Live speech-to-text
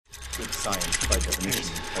that science, by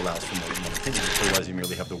definition, allows for more than one opinion. Otherwise, you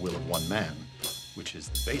merely have the will of one man, which is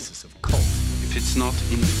the basis of cult. If it's not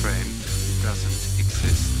in the frame, it doesn't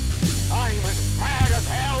exist. I'm as mad as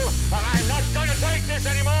hell, and I'm not gonna take this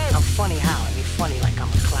anymore! I'm funny how? I mean, funny like I'm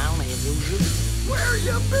a clown and amuse you? Where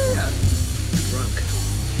you been? Drunk.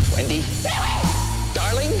 Wendy.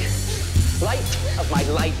 Darling. Light of my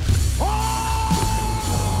life.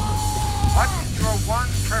 What's your one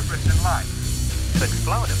purpose in life? To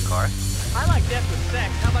explode, of course. I like death with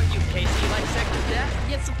sex. How about you, Casey? You like sex with death?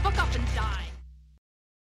 Yeah, so fuck up and die.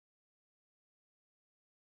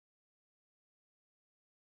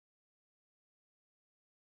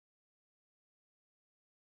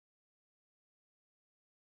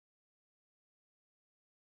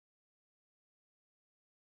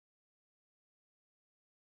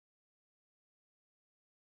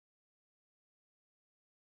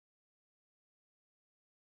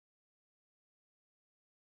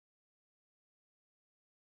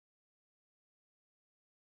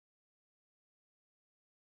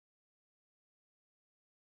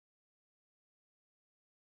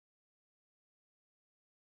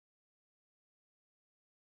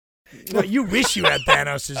 No, you wish you had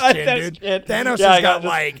Thanos' chin, dude. Thanos Yeah, has got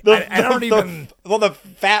like I don't even. Well, the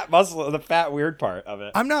fat muscle, the fat weird part of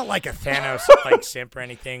it. I'm not like a Thanos like simp or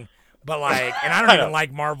anything, but like, and I don't even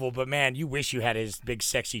like Marvel. But man, you wish you had his big,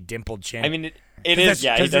 sexy, dimpled chin. I mean, it is.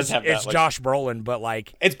 Yeah, he does have that. It's like, Josh Brolin, but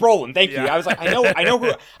like it's Brolin. Thank you. Yeah. I was like, I know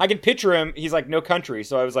who. I can picture him. He's like No Country.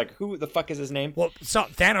 So I was like, who the fuck is his name? Well, so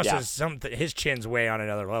Thanos is his chin's way on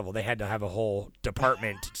another level. They had to have a whole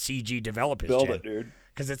department CG develop his Build chin. it, dude.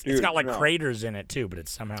 Because it's got like craters in it too, but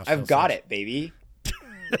it's somehow. I've got it, baby.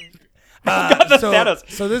 Thanos.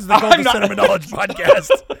 So this is the Golden Cinema Knowledge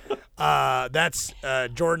podcast. That's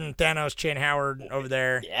Jordan Thanos Chin Howard over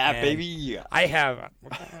there. Yeah, baby. I have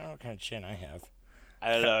what kind of chin I have?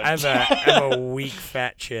 I don't know. I have a weak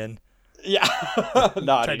fat chin. Yeah.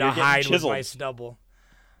 No, trying to hide with my stubble.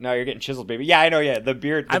 No, you're getting chiseled, baby. Yeah, I know. Yeah, the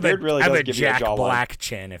beard. The beard really does give you a jawline. I have a Jack Black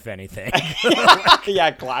chin, if anything. Yeah,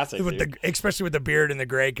 classic. Especially with the beard and the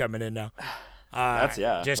gray coming in now.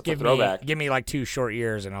 Just give me like 2 short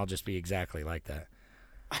years, and I'll just be exactly like that.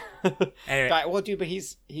 Anyway. Well, dude, but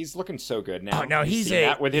he's looking so good now. Oh no,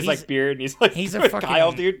 with his like beard, and he's a fucking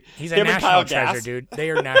Kyle, dude. He's a national treasure, dude. They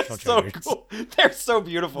are national treasures. So cool. They're so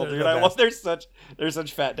beautiful, dude. I love. They're such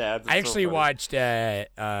fat dads. I actually watched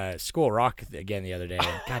School Rock again the other day.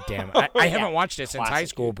 God damn it, I haven't watched it since high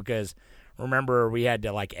school because remember we had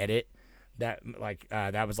to like edit that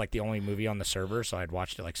that was like the only movie on the server, so I'd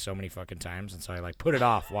watched it like so many fucking times, and so I like put it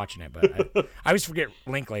off watching it. But I always forget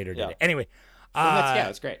Linklater did it. Anyway.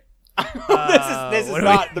 It's great. This is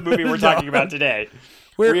not the movie we're talking about today.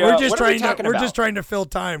 We're just trying to fill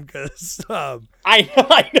time because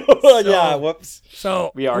I know. Yeah, whoops.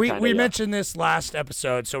 So we mentioned this last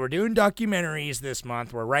episode. So we're doing documentaries this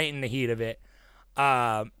month. We're right in the heat of it.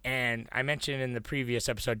 And I mentioned in the previous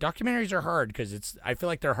episode, documentaries are hard because I feel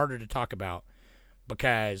like they're harder to talk about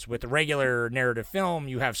because with the regular narrative film,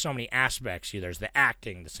 you have so many aspects. There's the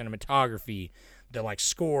acting, the cinematography, the like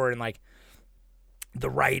score, and like the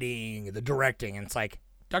writing, the directing, and it's like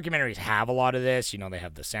documentaries have a lot of this. They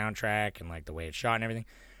have the soundtrack and like the way it's shot and everything,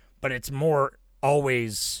 but it's more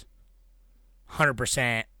always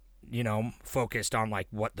 100%, focused on like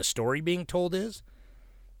what the story being told is,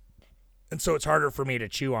 and so it's harder for me to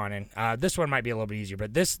chew on. And this one might be a little bit easier.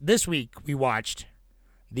 But this week we watched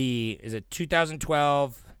is it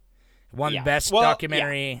 2012 best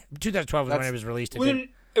documentary? Yeah. 2012 was when it was released.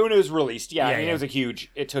 When it was released, I mean, it was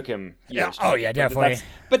it took him years. Oh, yeah, definitely.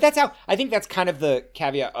 But that's how, I think that's kind of the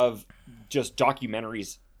caveat of just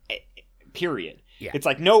documentaries, period. Yeah. It's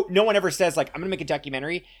like, no one ever says, like, I'm going to make a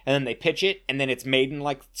documentary, and then they pitch it, and then it's made in,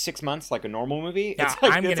 like, 6 months, like a normal movie. Yeah,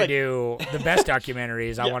 I'm going to do the best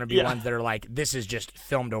documentaries. I want to be ones that are like, this is just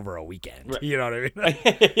filmed over a weekend. Right. You know what I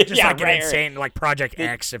mean? Just an insane, like Project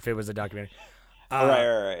X if it was a documentary.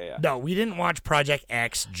 Right. No, we didn't watch Project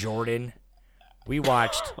X, Jordan. We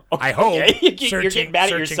watched. I hope you're getting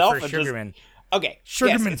mad at yourself for Sugarman. Okay,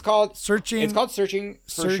 Sugarman. Yes, it's called Searching. It's called Searching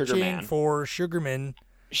for Sugarman. For Sugarman.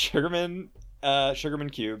 Sugarman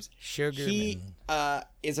Cubes. Sugarman. He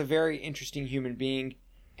is a very interesting human being,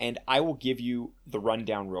 and I will give you the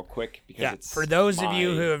rundown real quick because it's for those of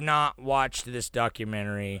you who have not watched this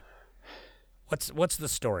documentary. What's the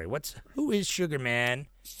story? Who is Sugarman,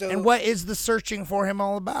 and what is the searching for him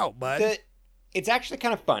all about, bud? It's actually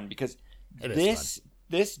kind of fun because.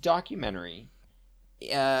 This documentary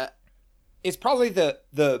is probably the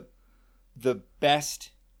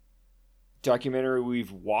best documentary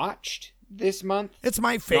we've watched this month. It's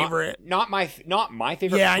my favorite. Not my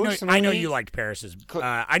favorite. Yeah, personally. I know you liked Paris's.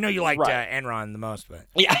 I know you liked Right. Enron the most, but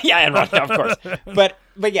Yeah, Enron, of course.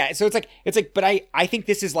 But yeah, so it's like. But I think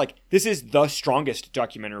this is the strongest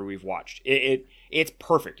documentary we've watched. It's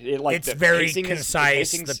perfect. it's very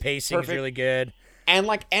concise. The pacing's really good. And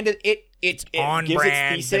it on gives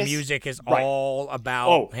brand. Its thesis. The music is Right. all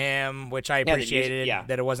about him, which I appreciated. Yeah.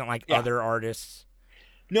 That it wasn't like other artists.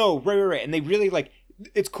 No, right. And they really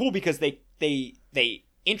it's cool because they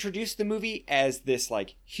introduced the movie as this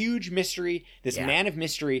like huge mystery, this man of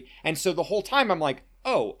mystery. And so the whole time I'm like,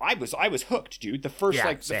 oh, I was hooked, dude. The first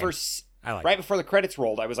right before the credits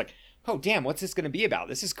rolled, I was like, oh damn, what's this going to be about?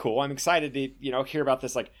 This is cool. I'm excited to, hear about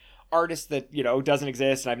this like artist that, doesn't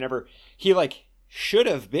exist. And he should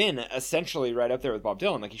have been essentially right up there with Bob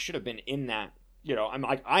Dylan. Like he should have been in that,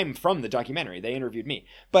 I'm from the documentary. They interviewed me.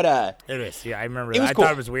 But it is. Yeah, I remember it that. was I cool.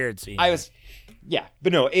 thought it was weird seeing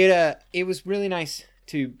but no, it was really nice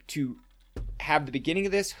to have the beginning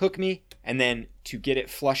of this hook me and then to get it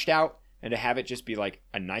flushed out and to have it just be like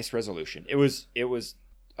a nice resolution. It was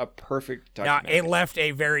a perfect documentary. Now, it left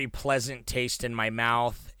a very pleasant taste in my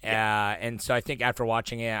mouth. And so I think after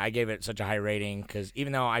watching it, I gave it such a high rating because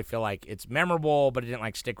even though I feel like it's memorable, but it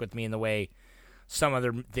didn't stick with me in the way some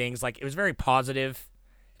other things, it was very positive,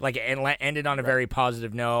 it ended on a very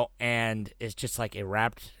positive note, and it's just it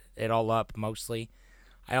wrapped it all up mostly.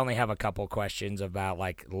 I only have a couple questions about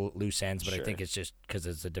loose ends, but I think it's just because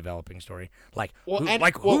it's a developing story.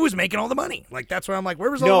 Who was making all the money? That's where I'm like,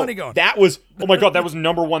 where was all the money going? That was my god, that was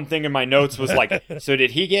number one thing in my notes was so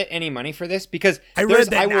did he get any money for this? Because I read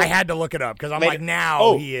that I had to look it up because I'm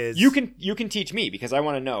he is. You can teach me because I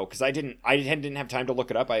want to know because I didn't have time to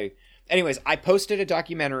look it up. I posted a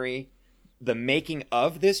documentary, the making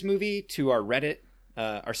of this movie, to our Reddit,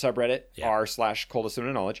 our subreddit, r/coldest of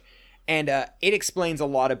knowledge. And it explains a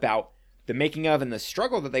lot about the making of and the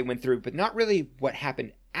struggle that they went through, but not really what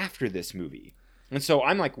happened after this movie. And so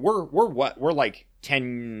I'm like, we're what? We're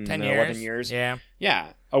 10 11 years. Yeah.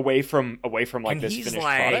 Away from and this he's finished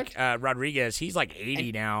product. Rodriguez, he's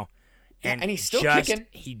 80 now. And he's still kicking.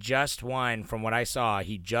 He just won, from what I saw,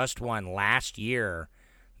 last year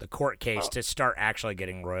the court case to start actually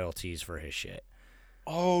getting royalties for his shit.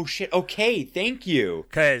 Oh shit! Okay, thank you.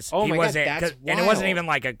 Because he wasn't, God, that's and it wasn't even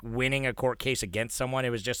winning a court case against someone. It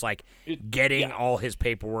was just getting all his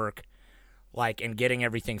paperwork, and getting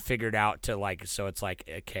everything figured out to so it's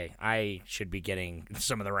okay, I should be getting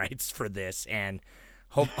some of the rights for this, and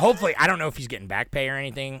hopefully I don't know if he's getting back pay or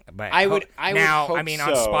anything, but I would on so.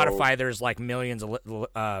 Spotify there's millions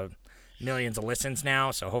of listens now,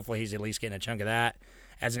 so hopefully he's at least getting a chunk of that.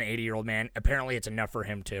 As an 80-year-old man, apparently it's enough for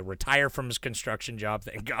him to retire from his construction job.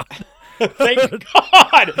 Thank God. Thank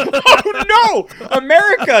God. Oh, no.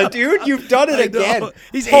 America, dude. You've done it again.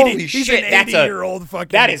 He's 80. Holy he's shit. an 80-year-old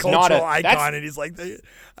fucking cultural icon, and he's I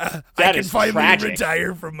can finally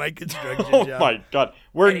retire from my construction job. Oh, my God.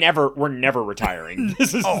 We're never retiring.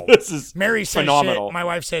 This is Mary phenomenal. Shit, my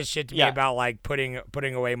wife says shit to me about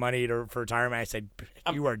putting away money for retirement. I said,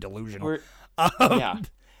 you are delusional.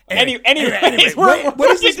 Anyway,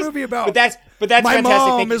 what is this movie about? But that's my fantastic.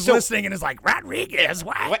 mom is listening and is like, Rodriguez,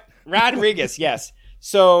 what? Rodriguez, yes.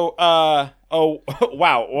 So,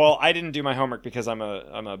 wow. Well, I didn't do my homework because I'm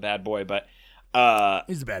a bad boy, but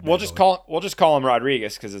he's a bad boy. We'll just call him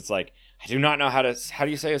Rodriguez because it's I do not know how do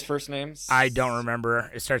you say his first name? I don't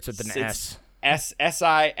remember. It starts with an S.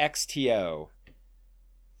 Sixto.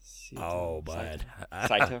 Oh, bud.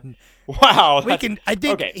 Saito. Wow. I think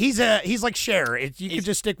he's like Cher. You could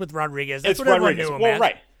just stick with Rodriguez. That's what Rodriguez. Everyone knew him as.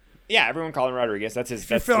 Right. Yeah, everyone call him Rodriguez. That's his. If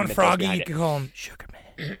you're feeling froggy, you can call him Sugar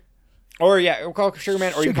Man. Or we'll call him Sugar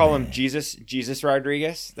Man, or you call him Jesus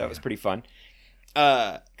Rodriguez. That was pretty fun.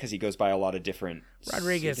 Because he goes by a lot of different.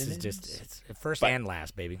 Rodriguez is it's first and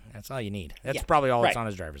last, baby. That's all you need. That's probably all that's on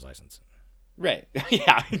his driver's license. Right.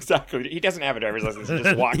 Yeah, exactly. He doesn't have a driver's license. He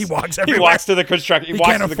just walks. He walks everywhere. He walks to the construction. He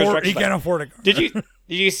can't afford a car. Did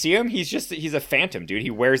you see him? He's a phantom, dude.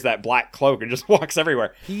 He wears that black cloak and just walks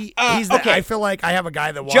everywhere. I feel like I have a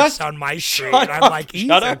guy that walks down my street, and I'm like,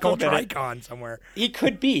 he's a culture icon somewhere. He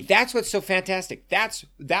could be. That's what's so fantastic. That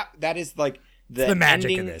is the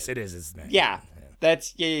magic ending. of this. It is. It's magic. Yeah.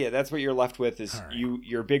 That's That's what you're left with. Is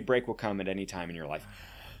your big break will come at any time in your life.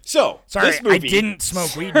 So sorry, this movie, I didn't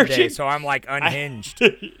smoke weed today, so I'm unhinged.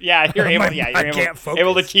 You're can't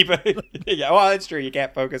able to keep it. Yeah, well, that's true. You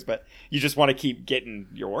can't focus, but you just want to keep getting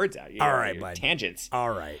your words out. All right, bud. Tangents. All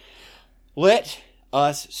right. Let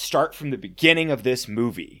us start from the beginning of this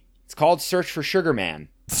movie. It's called Search for Sugar Man.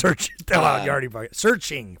 Searching for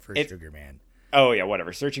Sugar Man. Oh yeah,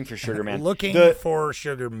 whatever. Searching for Sugar Man. Looking for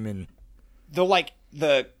Sugar Man.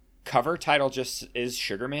 The cover title just is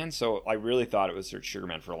Sugar Man, so I really thought it was Sugar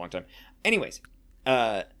Man for a long time. Anyways,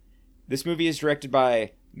 this movie is directed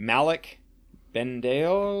by Malik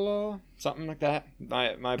Bendeolo, something like that.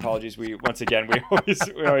 My apologies. We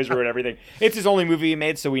always ruin everything. It's his only movie he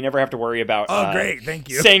made, so we never have to worry about. Oh, great! Thank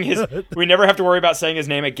you. We never have to worry about saying his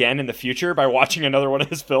name again in the future by watching another one of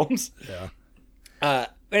his films. Yeah.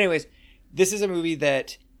 Anyways, this is a movie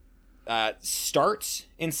that starts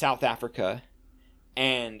in South Africa,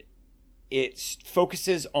 and it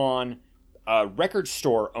focuses on a record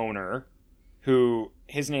store owner who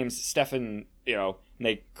his name's Stefan. And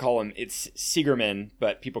they call him, it's Seegerman,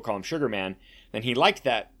 but people call him Sugar Man. And he liked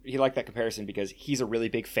that comparison because he's a really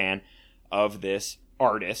big fan of this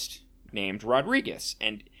artist named Rodriguez.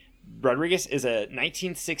 And Rodriguez is a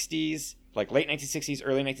 1960s, like late 1960s,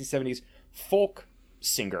 early 1970s folk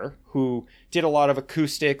singer who did a lot of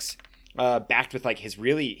acoustics, backed with like his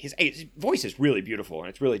voice is really beautiful and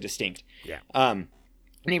it's really distinct. Yeah. And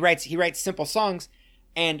he writes simple songs,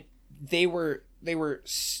 and they were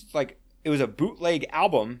like, it was a bootleg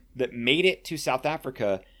album that made it to South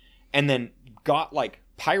Africa and then got like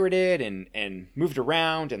pirated and moved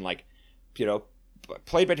around and like,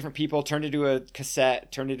 played by different people, turned into a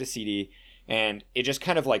cassette, turned into CD. And it just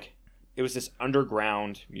kind of like, it was this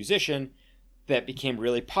underground musician that became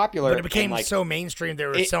really popular. But it became like, so mainstream they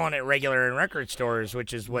were selling it regular in record stores,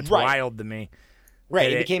 which is what's wild to me.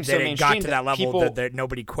 Right, it became so mainstream. It got to that level that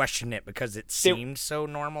nobody questioned it because it seemed so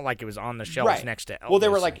normal, like it was on the shelves next to Elvis. Well, there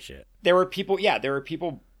were like shit. there were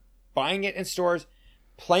people buying it in stores,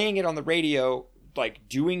 playing it on the radio, like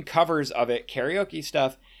doing covers of it, karaoke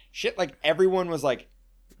stuff, shit. Like everyone was like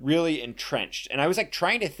really entrenched, and I was like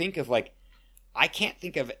trying to think of like, I can't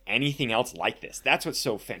think of anything else like this. That's what's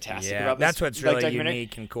so fantastic about this. That's what's really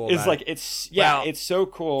unique and cool. It's like it's so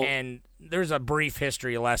cool. And there's a brief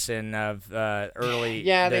history lesson of early.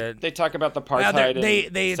 Yeah, they talk about the apartheid. Well,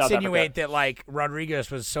 they South insinuate Africa. that like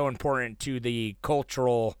Rodriguez was so important to the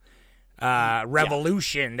cultural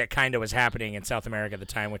revolution that kind of was happening in South America at the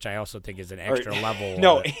time, which I also think is an extra level.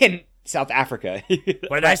 No, in South Africa.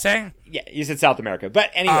 What did I say? Yeah, you said South America, but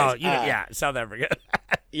anyways. South Africa.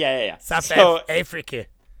 Yeah. South Africa.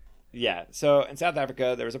 Yeah, so in South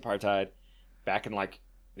Africa there was apartheid back in like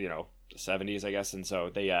the 70s, I guess, and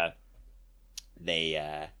so they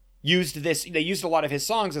used this. They used a lot of his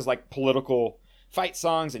songs as like political fight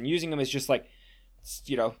songs, and using them as just like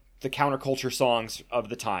the counterculture songs of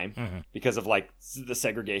the time because of like the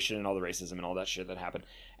segregation and all the racism and all that shit that happened,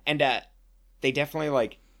 and they definitely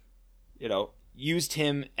like used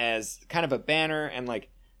him as kind of a banner and like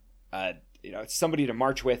somebody to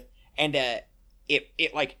march with, and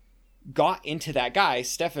it like got into that guy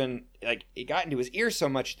Stefan, like it got into his ear so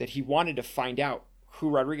much that he wanted to find out who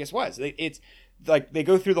Rodriguez was. It's like they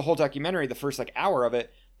go through the whole documentary. The first like hour of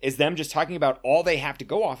it is them just talking about all they have to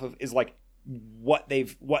go off of is like what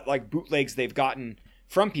bootlegs they've gotten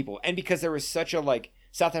from people. And because there was such a like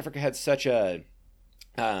South Africa had such a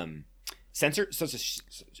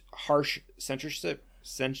harsh censorship.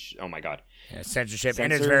 Oh my god. Yeah, censorship,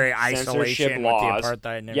 and it's very isolation laws. With the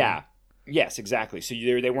apartheid. And yeah. Yes, exactly. So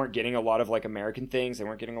they weren't getting a lot of like American things. They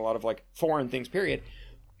weren't getting a lot of like foreign things. Period.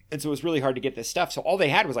 And so it was really hard to get this stuff. So all they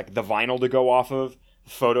had was like the vinyl to go off of,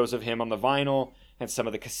 photos of him on the vinyl, and some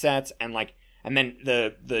of the cassettes, and then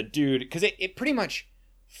the dude, because it pretty much,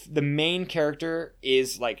 the main character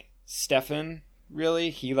is like Stefan. Really,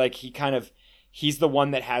 he's the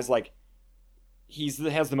one that has like, has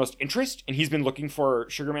the most interest, and he's been looking for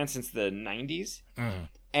Sugar Man since the 90s.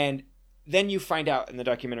 And then you find out in the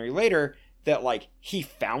documentary later that like he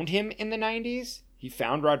found him in the 90s. He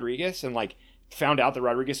found Rodriguez and like found out that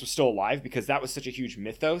Rodriguez was still alive, because that was such a huge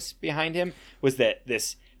mythos behind him, was that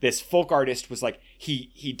this folk artist was like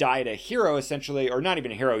he died a hero essentially, or not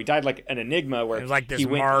even a hero. He died like an enigma where it was like this he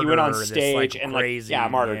went on stage and crazy,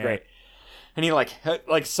 like martyr, great. And he like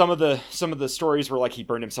some of the stories were like he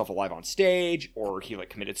burned himself alive on stage, or he like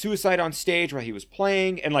committed suicide on stage while he was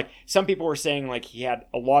playing. And like some people were saying like he had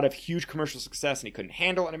a lot of huge commercial success and he couldn't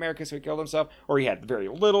handle it in America, so he killed himself, or he had very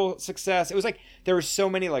little success. It was like there were so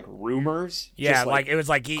many like rumors. Yeah, just, like it was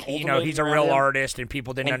like he's a real artist and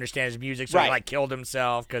people didn't understand his music, so he like killed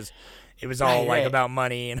himself because it was all like about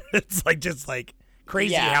money, and it's like just like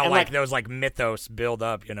crazy how like those like mythos build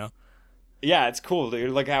up, Yeah, it's cool, dude.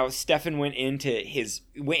 Like how Stefan went into his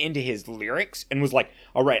lyrics and was like,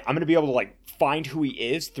 "All right, I'm gonna be able to like find who he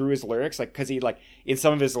is through his lyrics." Like, because he like in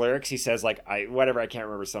some of his lyrics, he says like I can't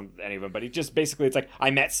remember any of them, but he just basically it's like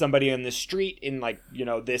I met somebody on the street in like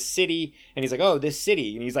this city, and he's like, oh, this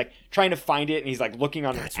city, and he's like trying to find it, and he's like looking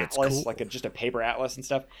on an atlas, cool. like just a paper atlas and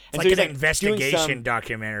stuff. And it's so like he's an investigation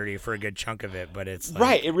documentary for a good chunk of it, but it's like,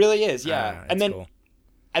 right. It really is, yeah. And then cool.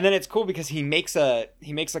 and then it's cool because he makes like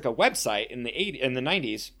a website in the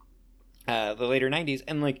 90s, the later 90s,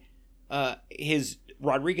 and like his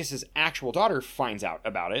Rodriguez's actual daughter finds out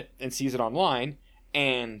about it and sees it online,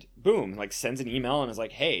 and boom, like sends an email and is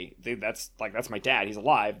like, hey, that's my dad, he's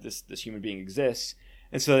alive, this human being exists.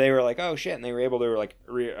 And so they were like, oh shit, and they were able to like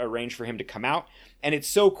arrange for him to come out. And it's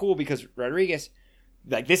so cool because Rodriguez,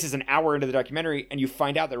 like, this is an hour into the documentary, and you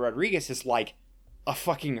find out that Rodriguez is like a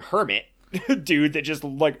fucking hermit dude that just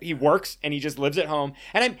like he works and he just lives at home.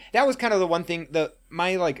 And that was kind of the one thing, the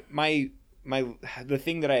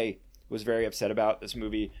thing that I was very upset about this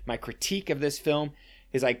movie. My critique of this film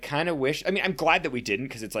is I kind of wish, I mean, I'm glad that we didn't,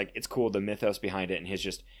 because it's like, it's cool, the mythos behind it, and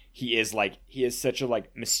he is such a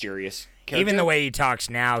like mysterious character. Even the way he talks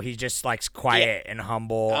now, he's just like quiet and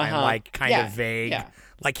humble and like kind of vague. Yeah.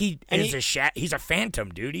 Like he's a phantom,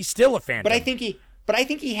 dude. He's still a phantom. But I think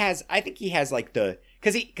he has like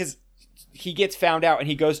because he gets found out and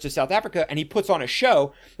he goes to South Africa and he puts on a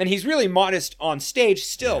show, and he's really modest on stage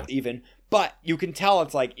still, even. But you can tell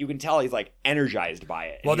he's like energized by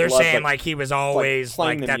it. Well, they're saying like he was always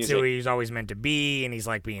like that's who he's always meant to be, and he's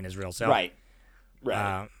like being his real self. Right.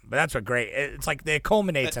 But that's what great. It's like it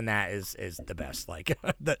culminates in that is the best. Like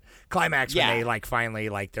the climax when they like finally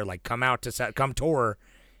like they're like come tour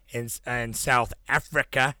in South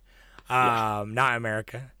Africa, not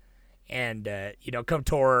America, and come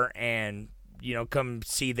tour and. Come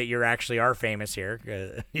see that you actually are famous here.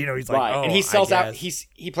 He's like, right. Oh, and he sells out.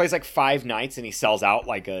 He plays like 5 nights, and he sells out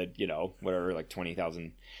like a like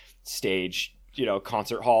 20,000 stage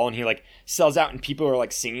concert hall, and he like sells out, and people are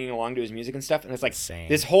like singing along to his music and stuff. And it's like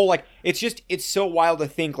this whole like it's so wild to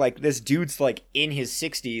think like this dude's like in his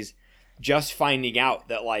 60s, just finding out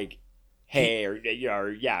that like around his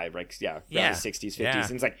 60s, 50s,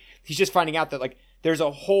 and it's like he's just finding out that like there's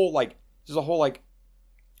a whole like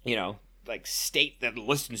like state that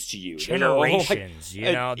listens to you. Generations,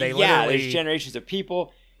 they literally... there's generations of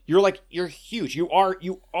people. You're huge. You are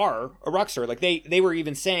a rock star. Like they were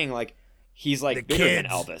even saying like he's like bigger than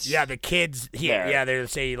Elvis. Yeah, the kids. They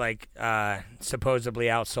say like supposedly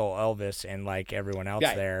outsold Elvis and like everyone else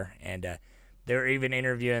there, and they were even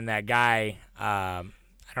interviewing that guy. I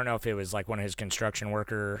don't know if it was like one of his construction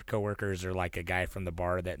coworkers or like a guy from the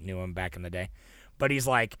bar that knew him back in the day, but he's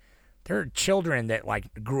like. There are children that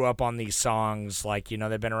like grew up on these songs, like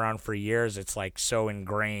they've been around for years. It's like so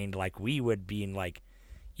ingrained. Like we would be in like,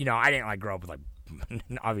 I didn't like grow up with like,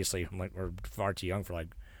 obviously I'm like we're far too young for like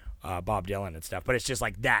Bob Dylan and stuff. But it's just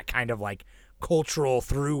like that kind of like cultural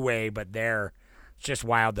throughway. But it's just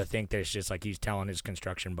wild to think there's just like he's telling his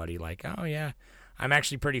construction buddy like, oh yeah, I'm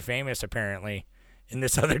actually pretty famous apparently in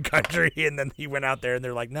this other country, and then he went out there and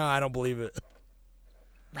they're like, no, I don't believe it.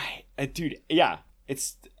 Right, dude. Yeah.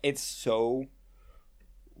 It's so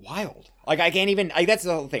wild. Like I can't even. That's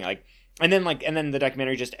the whole thing. Like, and then the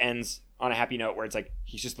documentary just ends on a happy note where it's like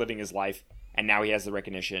he's just living his life, and now he has the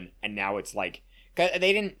recognition, and now it's like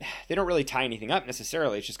they don't really tie anything up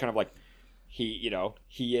necessarily. It's just kind of like he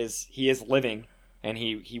is living, and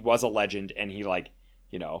he was a legend, and he like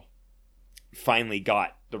finally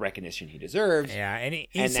got the recognition he deserves. Yeah, and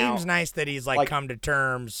he seems nice that he's like come to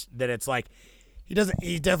terms that it's like.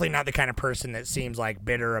 He's definitely not the kind of person that seems like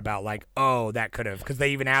bitter about like, oh, that could have, because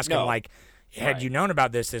they even ask him like, had you known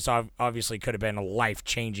about this obviously could have been a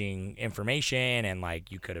life-changing information, and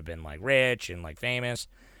like you could have been like rich and like famous,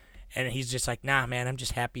 and he's just like, nah, man, I'm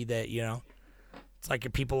just happy that it's like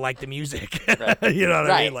if people like the music, right. You know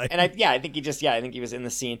what I mean? Like, and I think he was in the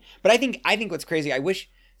scene, but I think what's crazy, I wish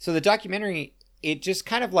so the documentary it just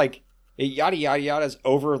kind of like it yada yada yada's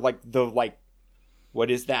over like the like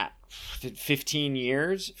what is that? 15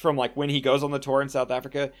 years from like when he goes on the tour in South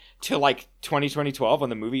Africa to like 2012 when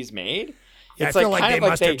the movie's made. Yeah, it's I feel like they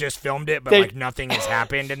must have just filmed it, but like nothing has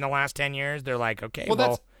happened in the last 10 years. They're like, okay,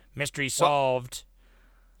 well mystery solved.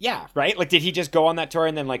 Yeah, right? Like, did he just go on that tour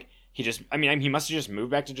and then like he must have just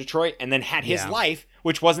moved back to Detroit and then had his life,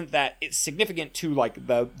 which wasn't that significant to like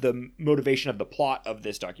the motivation of the plot of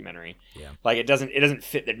this documentary. Yeah, like it doesn't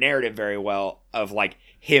fit the narrative very well of like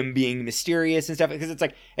him being mysterious and stuff, because it's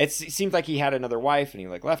like it seems like he had another wife and he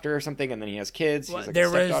like left her or something, and then he has kids. Well, like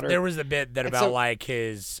there was a bit that about like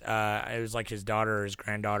his it was like his daughter or his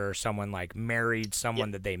granddaughter or someone like married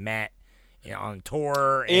someone that they met on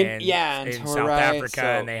tour in South Africa,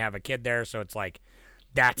 and they have a kid there, so it's like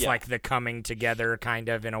that's like the coming together kind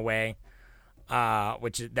of in a way.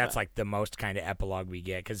 That's like the most kind of epilogue we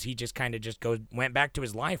get, because he just kind of went back to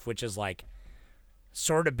his life, which is like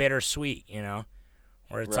sort of bittersweet, you know,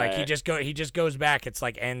 where it's like he just goes back. It's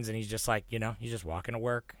like ends, and he's just like, you know, he's just walking to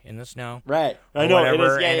work in the snow. Right. I know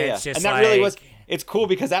whatever, it is. Yeah, and yeah. it's just and that like, really was. It's cool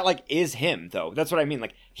because that like is him though. That's what I mean.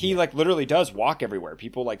 Like he like literally does walk everywhere.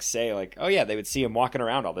 People like say like, oh yeah, they would see him walking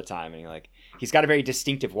around all the time, and like he's got a very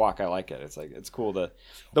distinctive walk. I like it. It's like it's cool.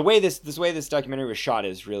 The way this documentary was shot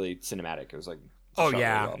is really cinematic. It was like. Oh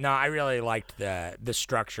yeah, well. No, I really liked the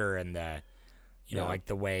structure and the, you know, like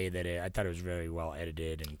the way that I thought it was very well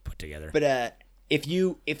edited and put together. But if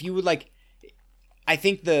you would like, I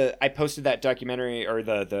think I posted that documentary or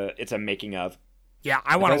the it's a making of. Yeah,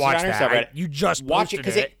 I want to watch that. You just watch it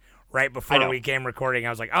because right before we came recording. I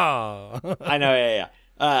was like, oh. I know,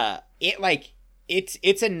 yeah. It like it's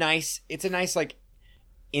a nice like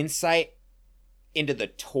insight into the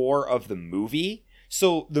tour of the movie.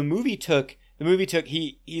 So the movie took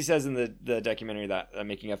he says in the documentary that I'm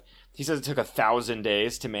making of, he says it took 1,000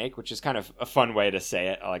 days to make, which is kind of a fun way to say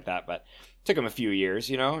it. I like that, but it took him a few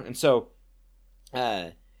years, you know? And so,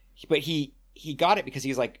 but he got it because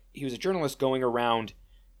he was a journalist going around,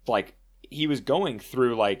 like, he was going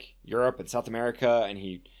through, like, Europe and South America, and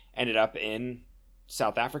he ended up in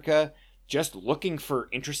South Africa just looking for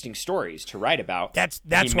interesting stories to write about. That's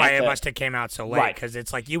why it must have came out so late, because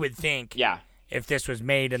it's like you would think. Yeah. If this was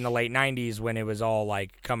made in the late 90s when it was all,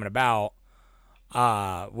 like, coming about,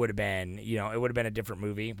 would have been, you know, it would have been a different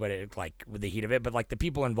movie, but it, like, with the heat of it. But, like, the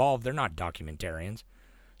people involved, they're not documentarians.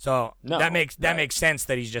 So that makes sense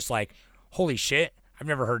that he's just like, holy shit, I've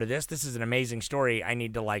never heard of this. This is an amazing story. I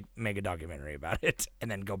need to, like, make a documentary about it and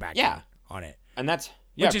then go back on it. And that's...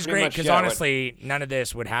 Yeah, which is great, because honestly, none of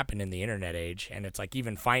this would happen in the internet age. And it's like,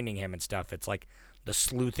 even finding him and stuff, it's like the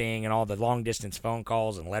sleuthing and all the long-distance phone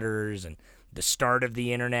calls and letters and the start of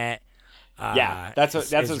the internet. That's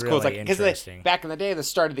what's really cool. It's like, because back in the day, the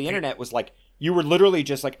start of the internet was like, you were literally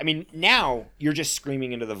just like, I mean, now you're just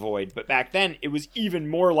screaming into the void, but back then it was even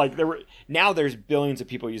more like now there's billions of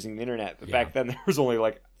people using the internet, but back then there was only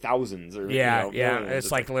like thousands or millions.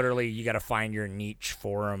 It's like literally you got to find your niche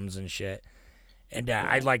forums and shit. And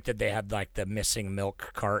I like that they had like the missing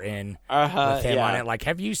milk carton with him on it. Like,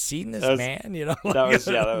 have you seen this man? You know, that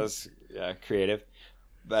was creative.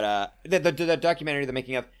 But the documentary, the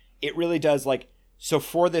making of, it really does like, so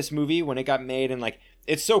for this movie when it got made, and like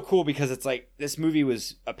it's so cool because it's like this movie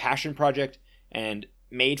was a passion project and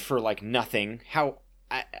made for like nothing.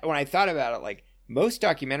 When I thought about it, like most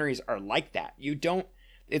documentaries are like that.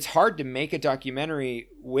 It's hard to make a documentary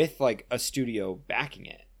with like a studio backing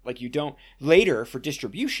it. Like you don't later for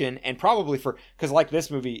distribution, and probably because like this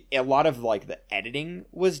movie, a lot of like the editing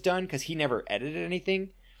was done because he never edited anything.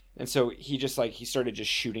 And so he just like, he started just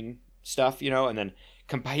shooting stuff, you know, and then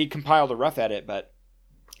he compiled a rough edit, but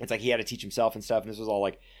it's like he had to teach himself and stuff. And this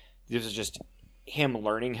was just him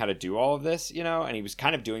learning how to do all of this, you know, and he was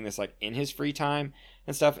kind of doing this like in his free time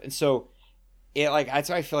and stuff. And so it like, that's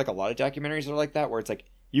why I feel like a lot of documentaries are like that, where it's like,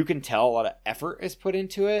 you can tell a lot of effort is put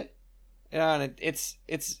into it. And it's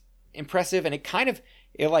impressive, and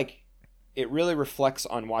it really reflects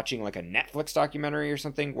on watching like a Netflix documentary or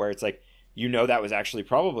something, where it's like, you know, that was actually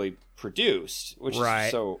probably produced, which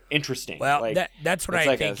is so interesting. Well, like, that's what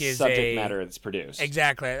I think is subject matter that's produced.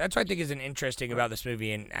 Exactly. That's what I think is an interesting about this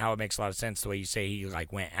movie, and how it makes a lot of sense the way you say he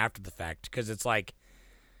like went after the fact, because it's like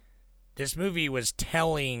this movie was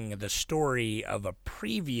telling the story of a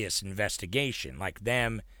previous investigation, like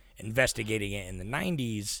them investigating it in the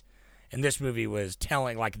 90s. And this movie was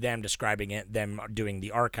telling, like, them describing it, them doing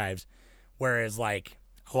the archives. Whereas, like,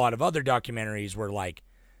 a lot of other documentaries were, like,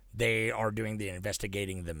 they are doing the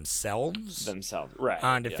investigating themselves.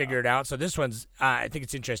 Right. To figure it out. So this one's, I think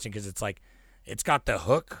it's interesting because it's, like, it's got the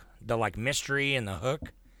hook, the, like, mystery and the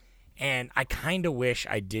hook. And I kind of wish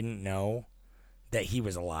I didn't know that he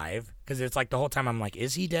was alive. Because it's, like, the whole time I'm like,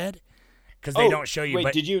 is he dead? Because they don't show you. Wait,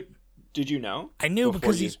 but did you know? I knew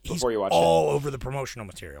because he's all over the promotional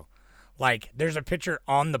material. Like, there's a picture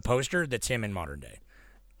on the poster that's him in modern day.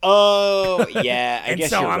 Oh, yeah. I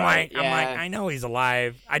guess so you're I'm right. like, I know he's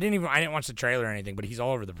alive. I didn't watch the trailer or anything, but he's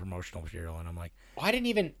all over the promotional material, and I'm like, well, I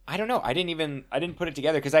don't know. I didn't put it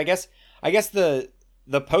together because I guess the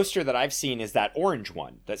poster that I've seen is that orange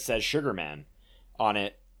one that says Sugar Man on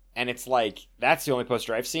it, and it's like that's the only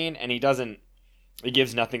poster I've seen, and it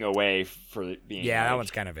gives nothing away for being. Yeah, that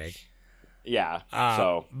one's kind of vague. Yeah,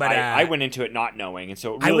 but I went into it not knowing, and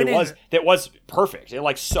so it really was perfect. It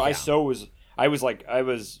like so yeah. I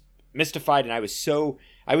was mystified, and I was so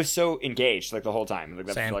I was so engaged like the whole time. Like,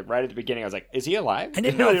 Same. like right at the beginning, I was like, "Is he alive?" I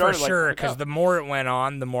didn't know You for like, sure because no. the more it went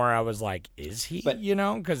on, the more I was like, "Is he?" But-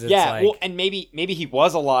 Because it's Yeah, like, well, and maybe he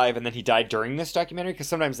was alive and then he died during this documentary because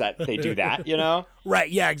sometimes they do that, right?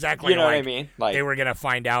 Yeah, exactly. You know what I Like, mean? Like they were gonna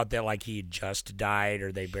find out that like he just died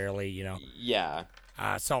or they barely, yeah,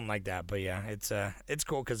 something like that. But yeah, it's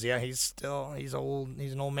cool because he's old. He's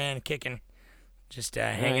an old man kicking, just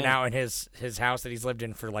hanging out in his house that he's lived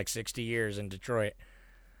in for like 60 years in Detroit.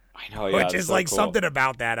 I know, yeah, Which it's is so like cool. something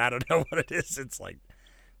about that. I don't know what it is. It's like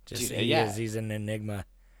just Dude, he's an enigma.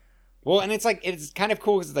 Well, and it's like it's kind of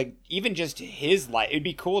cool because like even just his life, it'd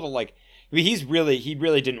be cool to like. I mean, he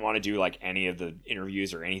really didn't want to do like any of the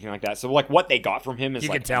interviews or anything like that. So like what they got from him is You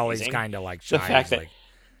like can tell amazing. he's kind of like shy. The fact He's that like,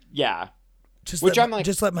 yeah, just which let, I'm like,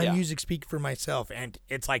 just let my yeah. music speak for myself. And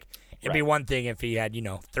it's like it'd be Right. one thing if he had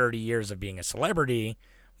 30 years of being a celebrity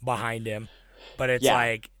behind him, but it's Yeah.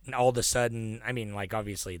 like all of a sudden. I mean, like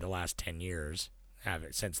obviously the last 10 years,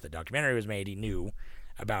 since the documentary was made, he knew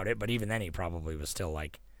about it. But even then, he probably was still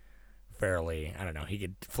like fairly. I don't know. He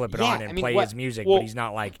could flip it Yeah, on and I mean, play what- his music, well- but he's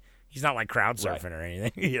not like crowd surfing or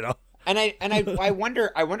anything. And I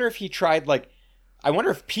wonder if he tried like. I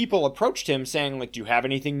wonder if people approached him saying like, "Do you have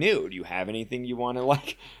anything new? Do you have anything you want to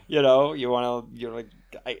like, you want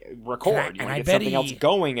to record? You And want I to get bet something he- else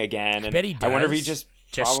going again?" And I bet he I wonder if he does. just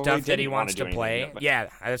Just probably stuff that he didn't wanna wants do to play. anything, but- Yeah,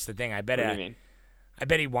 that's the thing. I bet. What do you mean? I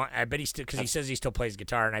bet he still because he says he still plays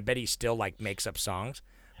guitar, and I bet he still like makes up songs.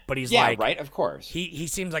 But he's Yeah, like, right. Of course. he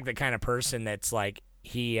seems like the kind of person that's like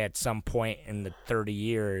he at some point in the 30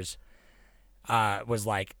 years was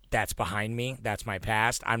like, that's behind me, that's my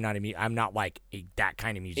past. I'm not like that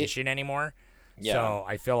kind of musician anymore. Yeah. So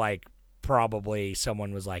I feel like probably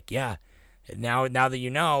someone was like, yeah, now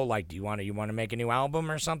that like, do you want to make a new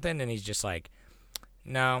album or something? And he's just like,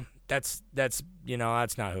 no, that's that's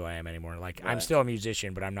not who I am anymore. Like I'm Right. still a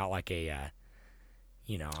musician, but I'm not like a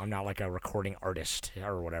I'm not like a recording artist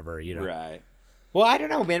or whatever. Right. Well, I don't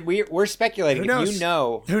know, man. We're speculating. Who knows? If you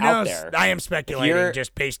know Who out knows? there, I am speculating you're-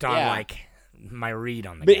 just based on yeah. like my read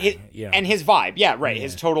on the but guy. and his vibe, yeah, right. Yeah.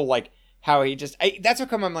 His total like how he just. That's what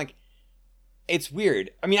come. I'm like, it's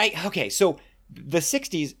weird. I mean, okay, so the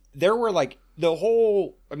 '60s, there were like the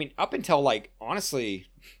whole. I mean, up until like honestly,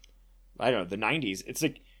 I don't know, the '90s. It's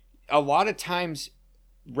like a lot of times,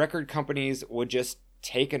 record companies would just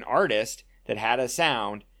take an artist that had a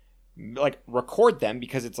sound, like record them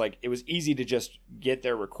because it's like it was easy to just get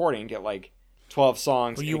their recording, get like 12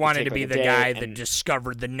 songs. Well, and you it could wanted take, to be like, a the day, guy that and-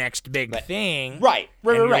 discovered the next big thing. Right.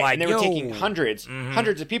 And you're Right. like, And they were yo. taking hundreds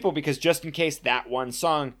of people because just in case that one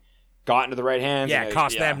song got into the right hands, Yeah, and it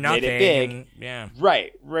cost them nothing. made it big. and- yeah,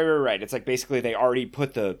 Right. It's like basically they already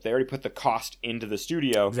put the cost into the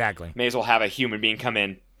studio. exactly. May as well have a human being come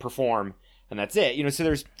in, perform, and that's it.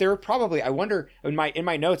 So there are probably, I wonder, in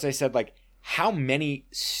my notes I said like how many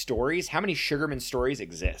Sugarman stories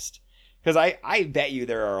exist? Because I bet you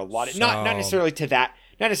there are a lot of not necessarily to that.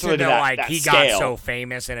 Not necessarily to that, like that he scale. got so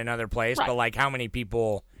famous in another place, Right. but like how many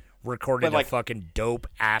people recorded But, like, a fucking dope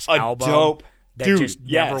ass a album dope- that dude, just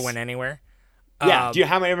never yes. went anywhere? Yeah. Do you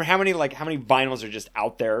how many vinyls are just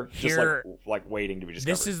out there, just Here- like waiting to be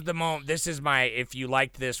discovered? This is the moment. This is my. If you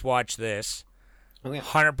liked this, watch this. Oh, yeah.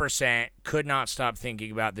 100% could not stop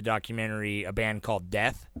thinking about the documentary A Band Called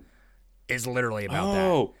Death is literally about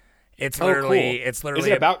that. It's literally cool. it's literally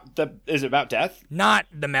Is it about death? not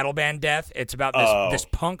the metal band Death. It's about this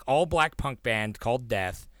all black punk band called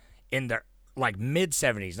Death in the like mid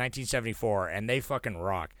 70s, 1974, and they fucking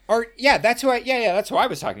rock. Or that's who I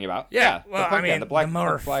was talking about. Well, the punk I mean, band, the black the more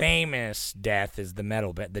punk black. famous Death is the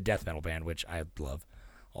the death metal band, which I love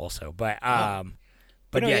also. But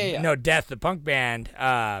no, yeah. Death, the punk band,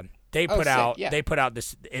 they put sick, out yeah. they put out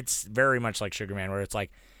this. It's very much like Sugar Man, where it's like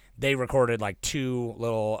they recorded like 2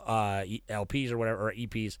 little LPs or whatever, or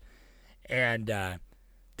EPs, and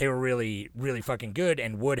they were really, really fucking good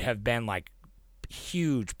and would have been like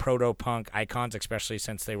huge proto-punk icons, especially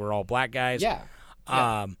since they were all black guys. Yeah.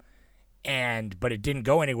 But it didn't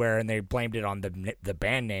go anywhere, and they blamed it on the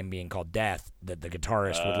band name being called Death. That the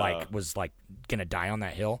guitarist was gonna die on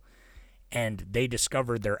that hill, and they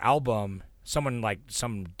discovered their album. Someone like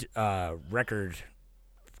some record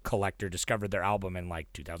collector discovered their album in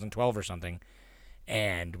like 2012 or something,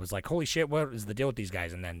 and was like, "Holy shit, what is the deal with these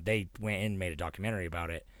guys?" And then they went in and made a documentary about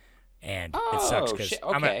it, and it sucks because shit,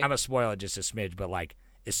 I'm okay. gonna spoil it just a smidge, but like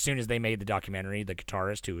as soon as they made the documentary, the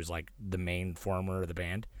guitarist who was like the main former of the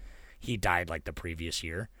band, he died like the previous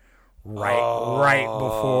year, right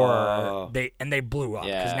before they blew up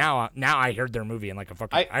because Yeah. now I heard their movie in like a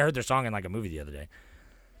fucking I heard their song in like a movie the other day.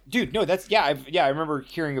 Dude, no, that's I remember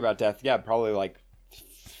hearing about Death. Yeah, probably like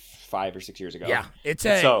 5 or 6 years ago. Yeah, it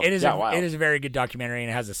is a very good documentary, and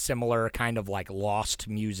it has a similar kind of like lost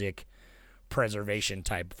music preservation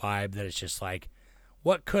type vibe that it's just like,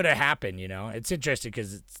 what could have happened, you know? It's interesting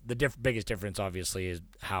because it's the biggest difference, obviously, is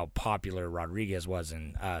how popular Rodriguez was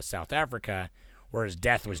in South Africa, whereas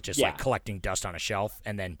Death was just like collecting dust on a shelf,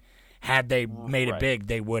 and then had they made it big,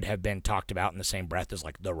 they would have been talked about in the same breath as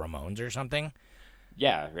like the Ramones or something.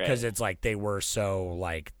 Yeah, right. Because it's like they were so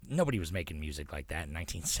like nobody was making music like that in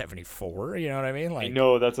 1974. You know what I mean? Like, I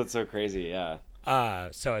know, that's what's so crazy. Yeah.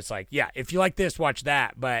 So it's like, yeah, if you like this, watch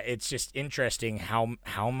that. But it's just interesting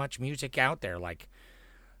how much music out there. Like,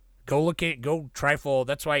 go trifle.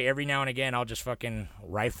 That's why every now and again I'll just fucking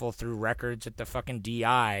rifle through records at the fucking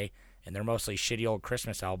DI, and they're mostly shitty old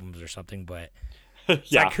Christmas albums or something. But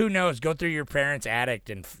it's like, who knows? Go through your parents' attic,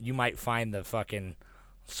 and you might find the fucking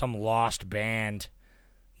some lost band.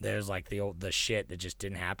 There's like the shit that just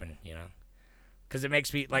didn't happen, you know? Because it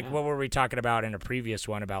makes me, like, what were we talking about in a previous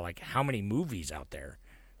one about, like, how many movies out there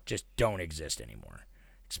just don't exist anymore?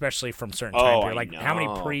 Especially from certain time period. Like, how many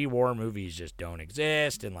pre-war movies just don't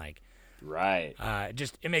exist? And, like, right.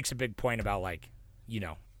 It makes a big point about, like, you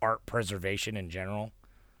know, art preservation in general.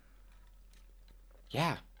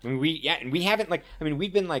 Yeah. I mean, and we haven't, like, I mean,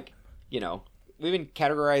 we've been, like, you know, we've been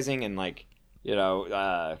categorizing and, like, you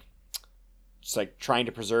know, just like trying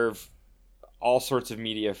to preserve all sorts of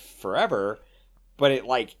media forever, but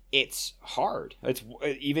it's hard. It's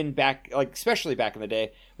even back, like, especially back in the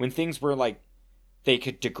day when things were like they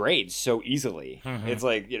could degrade so easily. Mm-hmm. It's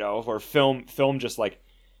like, you know, or film just like,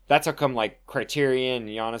 that's how come like Criterion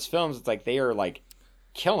and Giannis Films, it's like they are like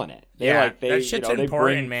killing it. That shit's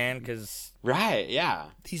important, man, because right, yeah,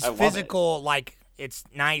 these physical, like, it's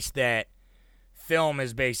nice that film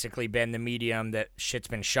has basically been the medium that shit's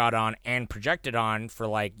been shot on and projected on for,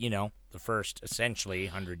 like, you know, the first essentially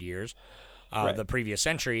 100 years of the previous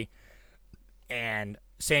century. And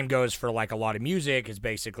same goes for, like, a lot of music has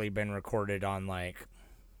basically been recorded on, like,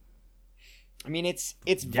 I mean, it's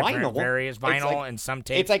vinyl, various vinyl, like, and some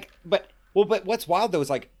tape. It's like, but what's wild though is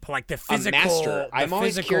like the physical master. I'm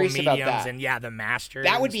always curious about that. And the master.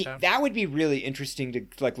 That would be really interesting to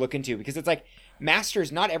like look into, because it's like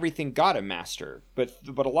masters. Not everything got a master, but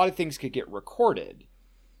a lot of things could get recorded.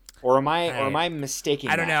 Or am I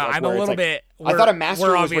mistaking? I don't know. Like, I'm a little bit. I thought a master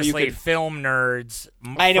we're was obviously where you could, film nerds.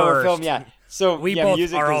 I know we're first. film. Yeah. So we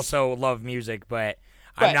both also love music, but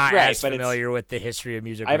I'm not as familiar with the history of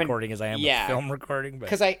music recording as I am with film recording.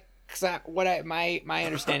 Because my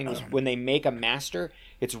understanding was when they make a master,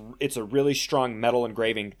 it's a really strong metal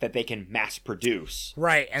engraving that they can mass produce.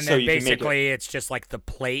 Right, and then basically it's just like the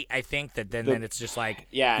plate. I think that then it's just like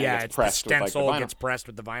it's pressed the stencil with, like, gets pressed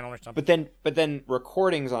with the vinyl or something. But then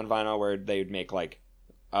recordings on vinyl where they would make like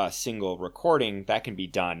a single recording that can be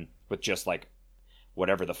done with just like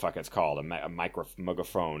whatever the fuck it's called, a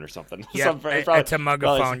megaphone or something. Yeah, it's a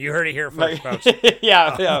megaphone. You heard it here first, folks.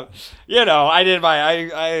 yeah. You know, I did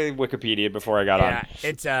I Wikipedia before I got on. Yeah,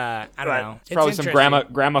 it's I don't know. It's probably some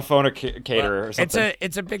gramophonicator or something.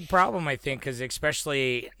 It's a big problem, I think, because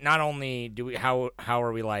especially not only do we how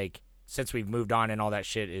are we, like, since we've moved on and all that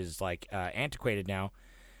shit is like antiquated now,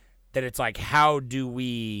 that it's like, how do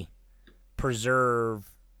we preserve,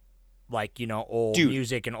 like, you know, old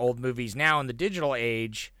music and old movies now in the digital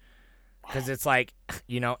age? Because it's like,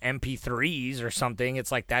 you know, MP3s or something.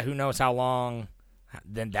 It's like that. Who knows how long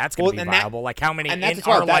then that's going to be viable? Like, how many in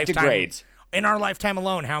our lifetime? Degrades. In our lifetime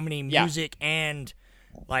alone, how many music and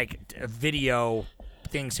like video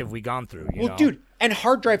things have we gone through? You know? Dude, and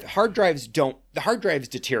hard drives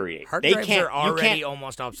deteriorate. Hard drives are already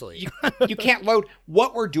almost obsolete. You can't load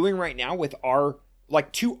what we're doing right now with our,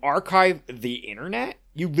 like, to archive the internet.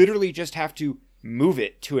 You literally just have to move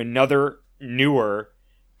it to another newer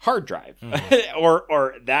hard drive,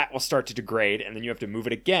 or that will start to degrade, and then you have to move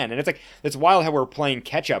it again. And it's like, it's wild how we're playing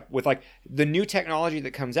catch up with, like, the new technology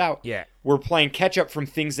that comes out. Yeah, we're playing catch up from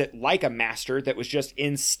things that, like a master that was just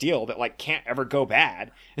in steel that, like, can't ever go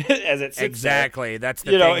bad as it sits exactly. There. That's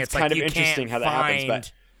the thing. Know, it's kind of interesting how that happens,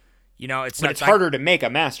 but. You know, it's harder to make a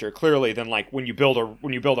master, clearly, than like when you build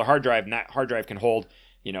a hard drive, and that hard drive can hold,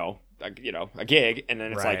 a gig, and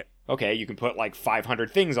then it's like, okay, you can put like 500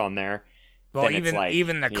 things on there. Well,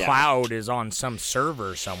 even the cloud is on some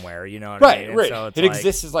server somewhere, you know what I mean? Right. So it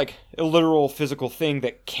exists as like a literal physical thing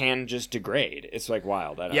that can just degrade. It's like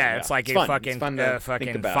wild. It's like a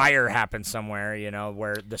fucking fire happens somewhere, you know,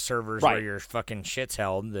 where the servers where your fucking shit's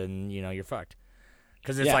held, then, you know, you're fucked.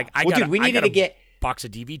 Because it's like, we needed to get box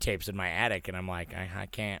of DV tapes in my attic, and I'm like, I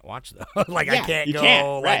can't watch those. Like, I can't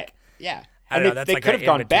go. Like, I don't know. That's they like could have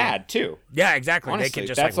gone bad too. Yeah, exactly. Honestly, they could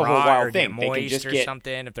just that's like the whole rot wild or thing. get They moist can just or get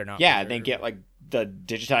something if they're not. Yeah, they get like the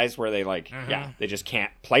digitized where they like they just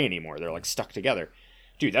can't play anymore. They're like stuck together.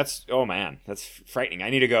 Dude, that's that's frightening.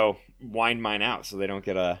 I need to go wind mine out so they don't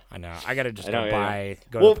get a. I know. I gotta just go to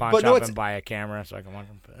the pawn shop and buy a camera so I can watch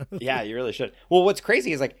them. Yeah, you really should. Well, what's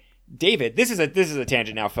crazy is like David. This is a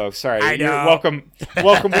tangent now, folks. Sorry. I know. You're welcome.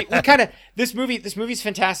 We kind of this movie's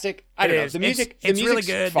fantastic. I don't know. The music's really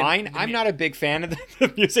good. Fine. I'm not a big fan of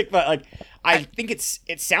the music, but like I think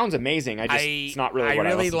it sounds amazing. It's not really. I what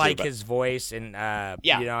really I like to, his voice, and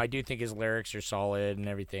I do think his lyrics are solid and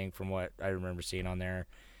everything from what I remember seeing on there,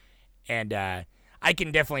 and I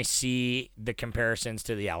can definitely see the comparisons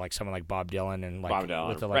to like someone like Bob Dylan and like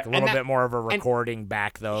with a little bit more of a recording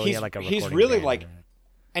back though. He's really like.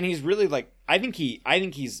 And he's really like, I think he's,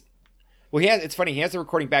 well, it's funny, he has the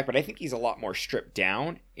recording back, but I think he's a lot more stripped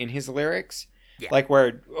down in his lyrics. Yeah. Like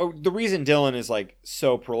where, the reason Dylan is like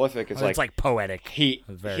so prolific is it's like poetic.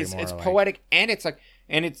 It's poetic and it's like,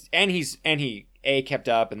 he kept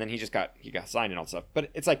up and then he got signed and all that stuff. But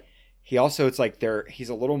it's like, he's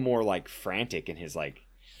a little more like frantic in his like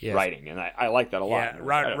writing. And I like that a lot.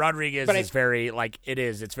 Yeah, Rodriguez is very like,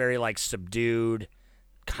 it's very like subdued,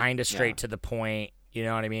 kind of straight to the point. You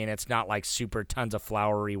know what I mean? It's not like super tons of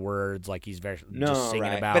flowery words like he's just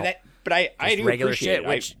singing about. But I do regular appreciate shit. it.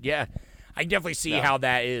 Which I definitely see how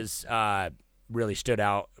that is really stood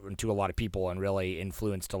out to a lot of people and really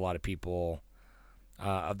influenced a lot of people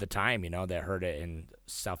of the time. You know, that heard it in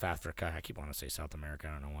South Africa. I keep wanting to say South America.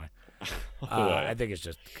 I don't know why. I think it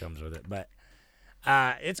just comes with it, but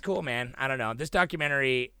it's cool, man. I don't know. This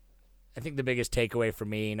documentary, I think the biggest takeaway for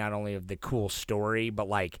me, not only of the cool story, but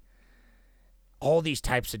like. All these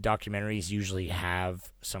types of documentaries usually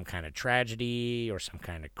have some kind of tragedy or some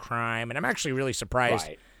kind of crime. And I'm actually really surprised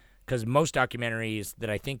because most documentaries that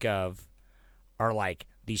I think of are like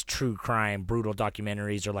these true crime, brutal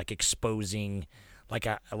documentaries or like exposing like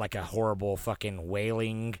a horrible fucking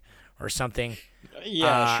whaling or something.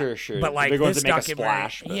 Yeah, sure. But like this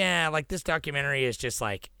documentary, like this documentary is just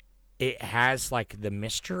like, it has like the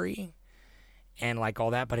mystery and like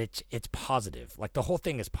all that, but it's positive. Like the whole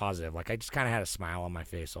thing is positive. Like I just kind of had a smile on my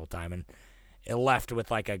face the whole time, and it left with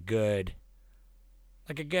like a good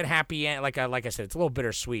happy end. Like I said, it's a little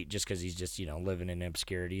bittersweet just because he's just living in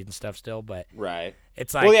obscurity and stuff still. But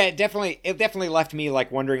it's like it definitely left me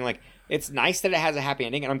like wondering. Like it's nice that it has a happy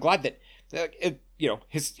ending, and I'm glad that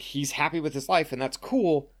he's happy with his life, and that's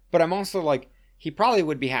cool. But I'm also like he probably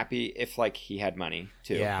would be happy if like he had money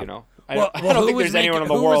too. Yeah. I don't think there's anyone in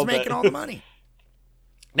the world who's making all the money.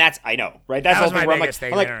 I know, right? That's that the whole my thing. biggest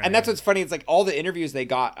thing I'm like, and that's what's funny. It's like all the interviews they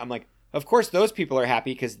got. I'm like, of course those people are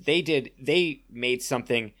happy because they made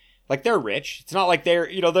something. Like they're rich. It's not like they're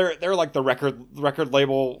like the record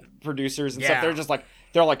label producers and stuff.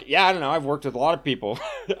 They're like, yeah, I don't know. I've worked with a lot of people.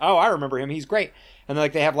 Oh, I remember him. He's great. And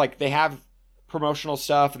they have promotional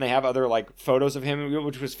stuff and they have other like photos of him,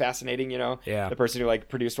 which was fascinating. The person who like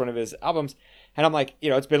produced one of his albums. And I'm like,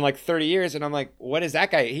 it's been like 30 years. And I'm like, what is that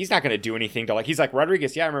guy? He's not going to do anything to like, he's like,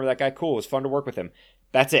 Rodriguez. Yeah, I remember that guy. Cool. It was fun to work with him.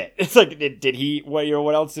 That's it. It's like, did he, what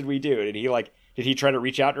else did we do? Did he try to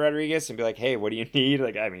reach out to Rodriguez and be like, hey, what do you need?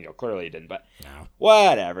 Like, I mean, clearly he didn't, but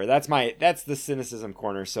whatever. That's the cynicism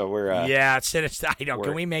corner. So we're, cynicism.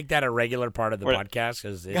 Can we make that a regular part of the podcast?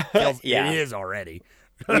 Cause it is already.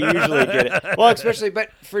 We usually get it. Well, especially,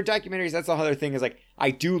 but for documentaries, that's the other thing is like,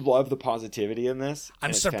 I do love the positivity in this.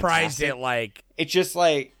 I'm surprised it's just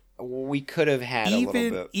like we could have had a little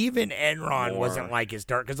bit. Even Enron wasn't like as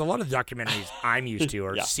dark because a lot of the documentaries I'm used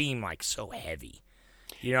to seem like so heavy.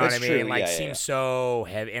 You know what I mean? True. Like seem so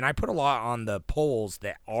heavy. And I put a lot on the polls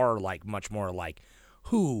that are like much more like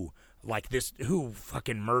who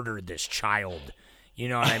fucking murdered this child. You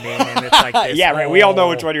know what I mean? And it's like this right. We all know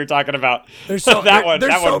which one you're talking about. That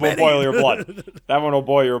one will boil your blood. That one will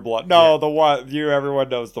boil your blood. No, the one everyone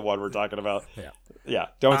knows the one we're talking about. Yeah.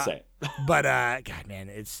 Don't say it. But God, man,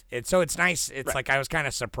 it's nice. It's like I was kind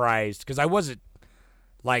of surprised because I wasn't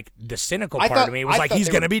like the cynical part of me was like he's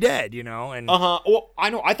gonna be dead, and Well, I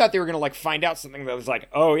know. I thought they were gonna like find out something that was like,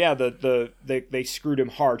 oh yeah, they screwed him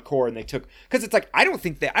hardcore and they took because it's like I don't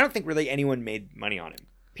think really anyone made money on him.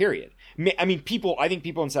 Period. I mean, I think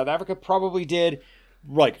people in South Africa probably did.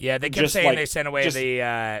 Like, yeah, they kept saying they sent away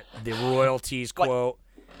the royalties quote.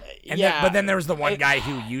 But then there was the one guy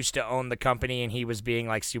who used to own the company, and he was being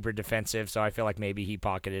like super defensive. So I feel like maybe he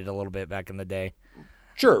pocketed a little bit back in the day.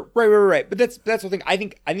 Sure, right. But that's the thing. I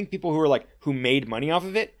think people who made money off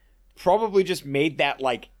of it probably just made that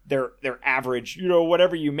like their average,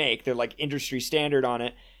 whatever you make, their like industry standard on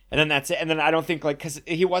it. And then that's it. And then I don't think because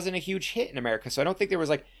he wasn't a huge hit in America, so I don't think there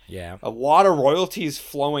was a lot of royalties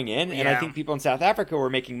flowing in. And I think people in South Africa were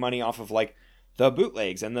making money off of like the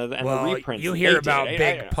bootlegs and the reprints. You that hear they about did.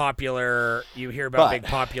 big popular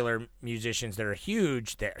musicians that are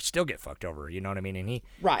huge that still get fucked over. You know what I mean? And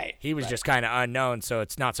he was just kind of unknown, so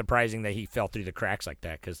it's not surprising that he fell through the cracks like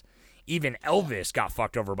that. Because even Elvis got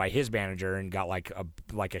fucked over by his manager and got like a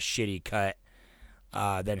shitty cut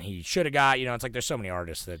than he should have got. You know, it's like there's so many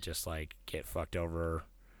artists that just like get fucked over,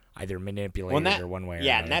 either manipulated or one way or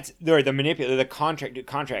another. And that's the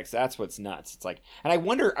contracts. That's what's nuts. It's like, and I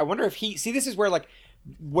wonder if this is where like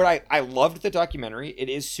what I loved the documentary. It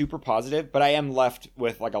is super positive, but I am left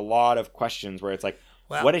with like a lot of questions where it's like,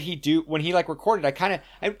 what did he do when he like recorded?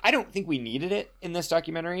 I don't think we needed it in this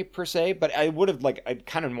documentary per se, but I would have I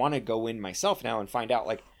kind of want to go in myself now and find out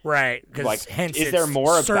like. Right, because like, hence is there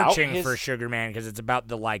more searching about for Sugar Man because it's about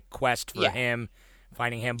the like quest for him,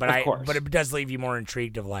 finding him. But it does leave you more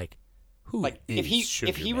intrigued of like who is Sugar Man?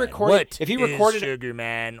 If he recorded Sugar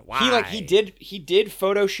Man, why he did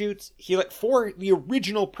photo shoots. He for the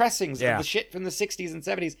original pressings of the shit from the 60s and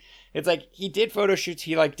 70s. It's like he did photo shoots.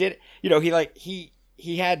 He like did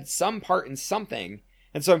he had some part in something,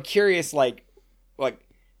 and so I'm curious like.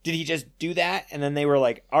 Did he just do that? And then they were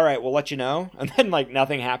like, all right, we'll let you know. And then like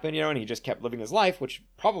nothing happened, and he just kept living his life, which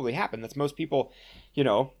probably happened. That's most people,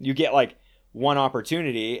 you get like one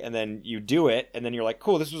opportunity and then you do it. And then you're like,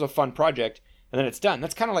 cool, this was a fun project. And then it's done.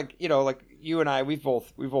 That's kind of like, like you and I, we've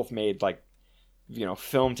both made like,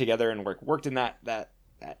 film together and worked in that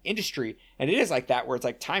industry. And it is like that where it's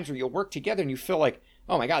like times where you'll work together and you feel like,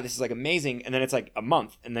 oh my God, this is like amazing. And then it's like a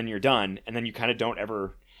month and then you're done. And then you kind of don't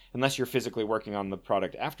ever, unless you're physically working on the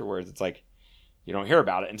product afterwards, it's like you don't hear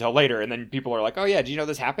about it until later. And then people are like, oh, yeah, did you know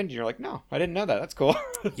this happened? And you're like, no, I didn't know that. That's cool.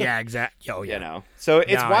 Yeah, exactly. Oh, yeah. So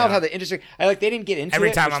it's wild how the industry, they didn't get into every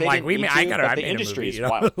it. time I'm like, the industry is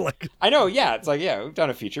wild. I know, yeah. It's like, yeah, we've done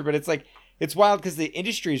a feature, but it's like, it's wild because the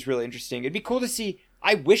industry is really interesting. It'd be cool to see.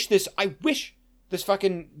 I wish this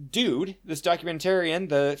fucking dude, this documentarian,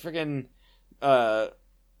 the freaking,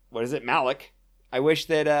 what is it, Malik? I wish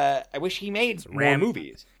he made more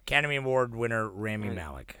movies. Academy Award winner Rami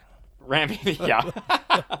Malek. Yeah.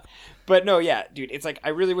 But no, yeah, dude, it's like I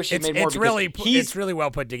really wish he made more. It's really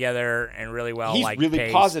well put together and really well. He's really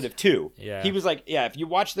paced. Positive too. Yeah, he was like, yeah. If you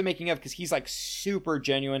watch the making of, because he's like super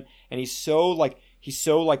genuine and he's so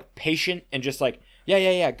patient and just like,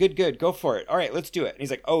 yeah, good, go for it. All right, let's do it. And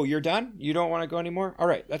he's like, oh, you're done? You don't want to go anymore? All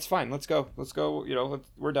right, that's fine. Let's go.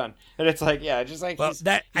 We're done. And it's like, yeah, just like he's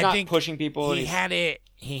not pushing people. He had it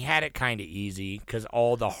kind of easy because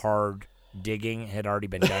all the hard digging had already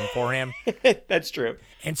been done for him. That's true.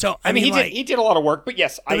 And so I mean, he did a lot of work, but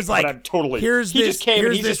yes, I'm totally. Here's this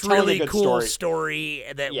really cool story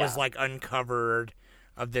that was like uncovered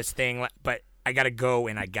of this thing, but I got to go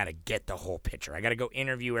and I got to get the whole picture. I got to go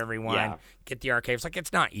interview everyone, get the archives. Like,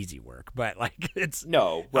 it's not easy work, but like it's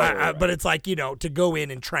right. But it's like, to go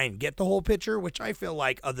in and try and get the whole picture, which I feel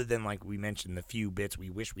like, other than like we mentioned the few bits we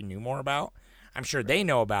wish we knew more about, I'm sure they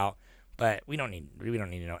know about, but we don't need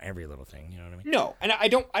to know every little thing. You know what I mean? No, and I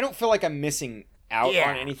don't feel like I'm missing out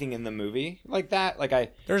on anything in the movie like that.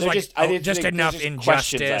 Like there's just enough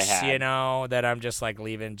injustice, that I'm just like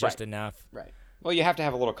leaving just enough. Right. Well, you have to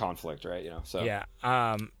have a little conflict, right? So yeah.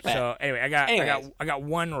 So anyway, I got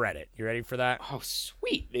one Reddit. You ready for that? Oh,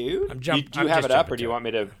 sweet, dude. Do you have it up, or do you want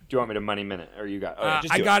me to money minute? Or you got?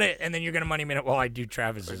 I got it, and then you're gonna money minute while I do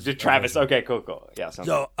Travis's. Travis. Okay, cool. Yeah.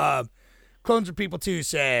 So, Clones of People 2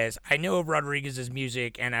 says, I know of Rodriguez's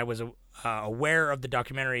music, and I was aware of the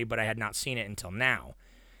documentary, but I had not seen it until now.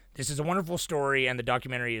 This is a wonderful story, and the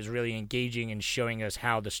documentary is really engaging in showing us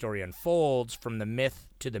how the story unfolds from the myth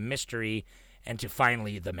to the mystery and to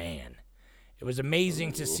finally the man. It was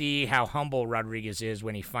amazing to see how humble Rodriguez is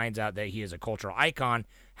when he finds out that he is a cultural icon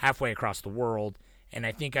halfway across the world, and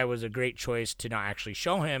I think I was a great choice to not actually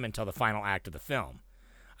show him until the final act of the film.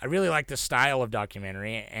 I really like the style of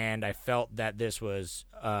documentary, and I felt that this was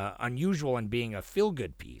unusual in being a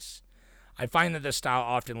feel-good piece. I find that this style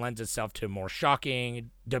often lends itself to more shocking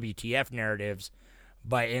WTF narratives,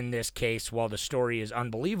 but in this case, while the story is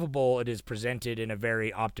unbelievable, it is presented in a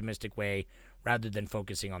very optimistic way rather than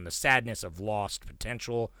focusing on the sadness of lost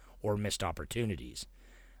potential or missed opportunities.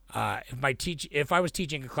 If I was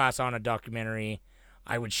teaching a class on a documentary,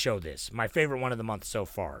 I would show this. My favorite one of the month so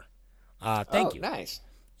far. Thank you. Nice.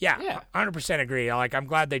 Yeah, 100% agree. Like, I'm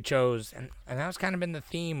glad they chose, and that's kind of been the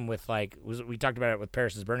theme with, like, we talked about it with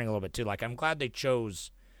Paris is Burning a little bit too. Like, I'm glad they chose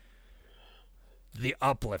the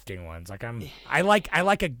uplifting ones. Like, I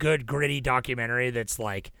like a good gritty documentary that's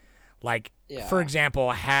like, for example,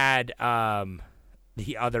 had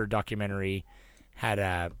the other documentary had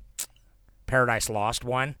a Paradise Lost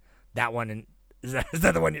one. That one Is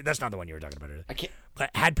that the one? That's not the one you were talking about. I can't. But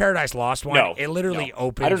had Paradise Lost one? No, It literally no.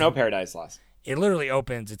 opens. I don't know Paradise Lost. It literally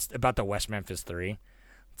opens. It's about the West Memphis Three.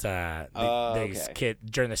 It's these okay. kid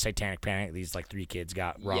during the Satanic Panic. These like 3 kids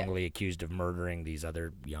got wrongly accused of murdering these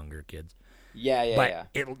other younger kids. Yeah.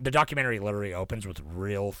 The documentary literally opens with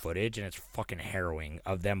real footage, and it's fucking harrowing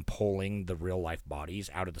of them pulling the real life bodies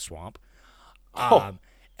out of the swamp. And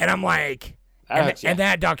I'm like, and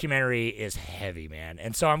that documentary is heavy, man.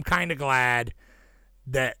 And so I'm kind of glad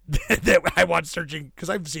that I watched Searching, because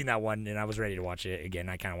I've seen that one and I was ready to watch it again.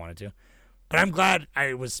 I kind of wanted to. But I'm glad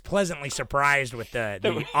I was pleasantly surprised with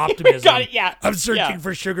the optimism of Searching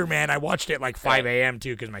for Sugar Man. I watched it like 5 a.m.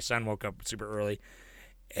 too because my son woke up super early.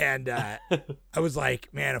 And I was like,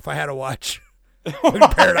 man, if I had to watch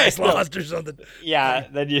Paradise Lost or something. Yeah,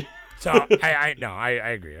 then you... So I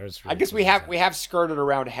agree. I guess we have skirted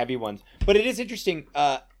around heavy ones. But it is interesting.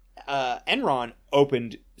 Enron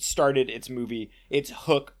started its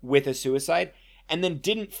hook with a suicide, and then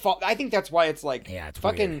didn't fall. I think that's why it's like it's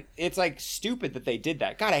fucking. weird. It's like stupid that they did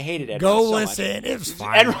that. God, I hated Enron. Go so listen. Much. It's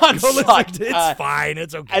fine. Enron sucked. It's fine.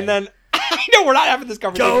 It's okay. And then I know we're not having this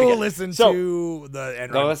conversation. Go again. listen to the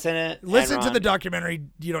Enron. Go listen to it. Listen to Enron. the documentary.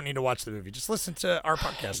 You don't need to watch the movie. Just listen to our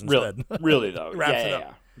podcast Really, instead. really though. Wraps it yeah.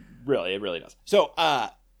 up. Really, it really does. So,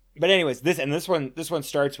 but anyways, this one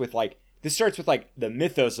starts with like the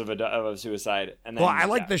mythos of a suicide, and then I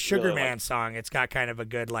like the Sugar really Man song. It's got kind of a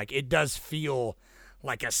good it does feel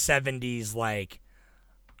like a 70s I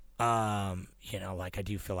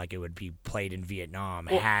do feel like it would be played in Vietnam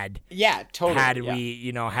totally. had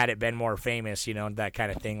it been more famous, that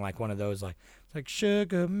kind of thing, like one of those like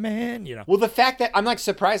Sugar Man, Well, the fact that I'm like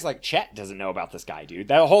surprised Chet doesn't know about this guy, dude.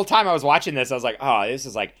 The whole time I was watching this, I was like, oh, this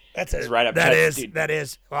is like this is right up. That Chet's, is dude. that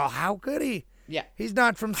is. Well, how could he? Yeah, he's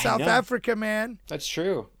not from South Africa, man. That's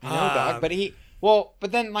true. I know, dog.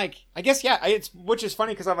 But then I guess it's which is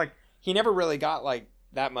funny because I'm like he never really got like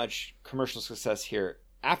that much commercial success here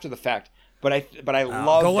after the fact. But I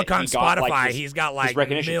love. Go look that on he got, Spotify. like, he's got like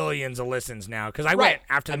millions of listens now. Because I went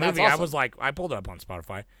after the movie. Awesome. I was like, I pulled it up on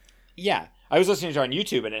Spotify. Yeah, I was listening to it on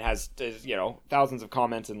YouTube, and it has thousands of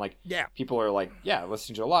comments, and like people are like,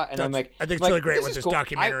 listening to it a lot, and I'm like, I think it's really great with this cool.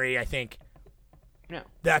 documentary. I think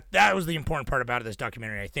that was the important part about this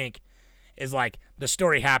documentary. I think is like the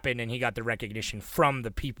story happened, and he got the recognition from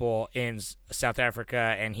the people in South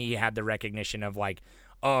Africa, and he had the recognition of like,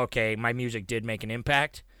 oh, okay, my music did make an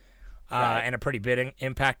impact, and a pretty big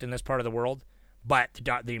impact in this part of the world. But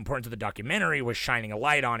the importance of the documentary was shining a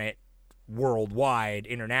light on it worldwide,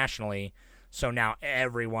 internationally. So now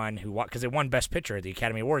everyone because it won Best Picture at the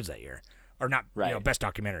Academy Awards that year, or not, Best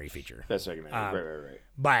Documentary Feature. Best Documentary, right.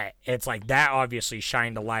 But it's like that obviously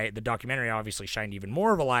shined a light. The documentary obviously shined even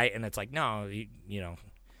more of a light, and it's like no,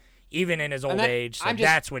 even in his old age,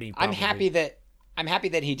 that's what he. I'm happy that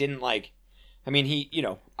he didn't like. I mean,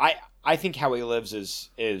 I think how he lives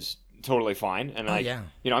is totally fine, and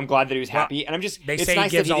I'm glad that he was happy, and I'm just. They it's say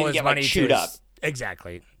nice he gives that he all didn't his get money chewed up.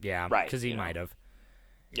 Exactly. Yeah. Right. Because he might have.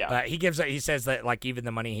 Yeah. But he says that like even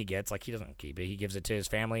the money he gets, like he doesn't keep it. He gives it to his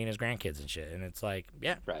family and his grandkids and shit. And it's like,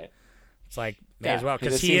 right. It's like may as well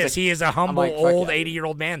because he is a humble old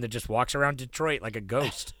 80-year-old man that just walks around Detroit like a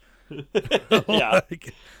ghost. Yeah.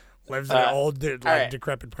 Lives in an old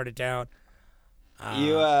decrepit part of town.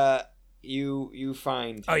 You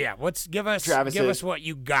find. Oh yeah, give us what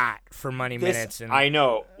you got for Money Minutes. And I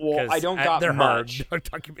know. Well, I don't got they're much. Hard.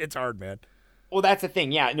 It's hard, man. Well, that's the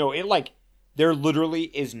thing. Yeah, no, there literally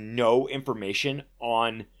is no information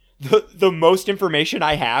on the most information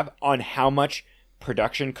I have on how much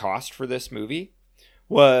production cost for this movie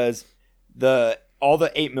was all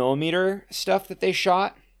the 8mm stuff that they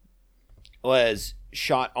shot was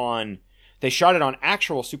shot on. They shot it on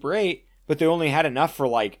actual Super 8. But they only had enough for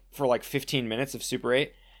like 15 minutes of Super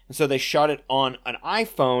 8. And so they shot it on an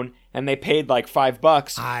iPhone and they paid like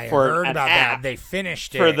 $5 I for heard an about app that. They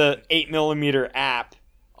finished it. For the 8mm app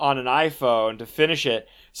on an iPhone to finish it.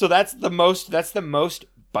 So that's the most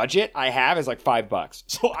budget I have is like $5.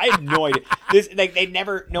 So I have no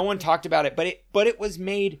idea. No one talked about it, but it was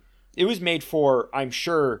made for, I'm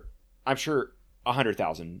sure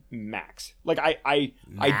 100,000 max. Like I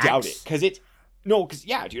doubt it. Because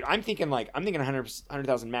dude, I'm thinking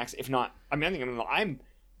 100,000 max. If not, I'm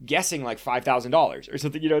guessing like $5,000 or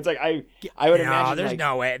something. It's like I would imagine. No, there's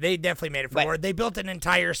no way. They definitely made it for more. They built an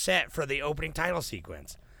entire set for the opening title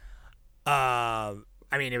sequence. I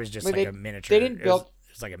mean, it was just a miniature. They didn't build.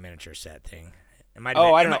 It's like a miniature set thing. It might have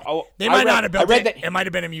been, I don't know. They might not have built it. It might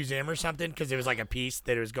have been a museum or something because it was like a piece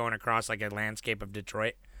that was going across like a landscape of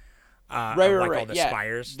Detroit. Right. All the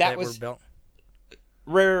spires that were built.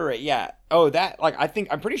 Right, yeah. Oh, that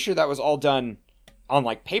I'm pretty sure that was all done on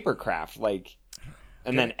like papercraft, like,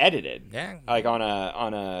 and then edited, like on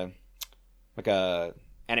a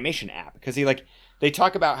animation app, because they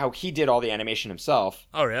talk about how he did all the animation himself.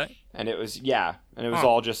 Oh, really? And it was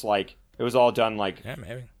all just like it was all done like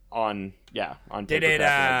maybe on papercraft, did it and,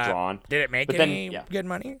 like, drawn. Did it make good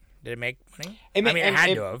money? Did it make money? It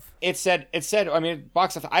had to have. It said. I mean,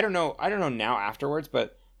 box office. I don't know now afterwards,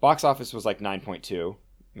 but box office was like 9.2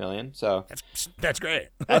 million. So that's great.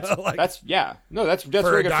 That's like, that's for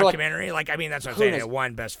very a good documentary. For, like, I mean, that's what I'm saying. It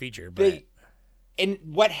won Best Feature, but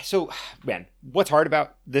what's hard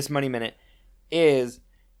about this Money Minute is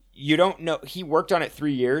you don't know. He worked on it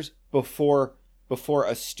 3 years before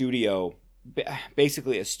a studio,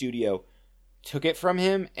 basically a studio, took it from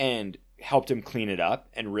him and helped him clean it up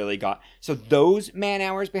and really got so those man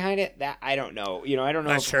hours behind it. That I don't know. I don't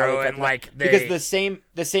know. That's true. And because the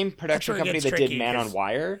same production company that did Man on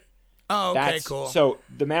Wire. Oh, okay, cool. So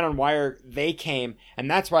the Man on Wire, they came,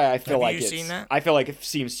 and that's why I feel like you seen that? I feel like it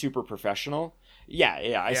seems super professional.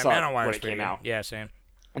 Yeah, I saw Man on Wire when it came out. Yeah, same.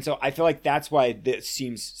 And so I feel like that's why this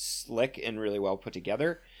seems slick and really well put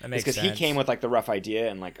together. That makes sense. Because he came with like the rough idea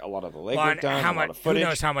and like a lot of the legwork done, a lot of footage. Who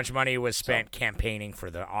knows how much money was spent campaigning for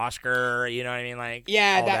the Oscar? You know what I mean? Like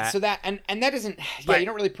and that doesn't. But, you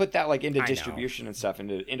don't really put that like into distribution and stuff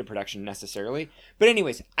into production necessarily. But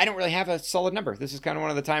anyways, I don't really have a solid number. This is kind of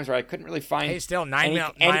one of the times where I couldn't really find. Hey, still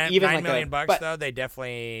 $9 million bucks though. They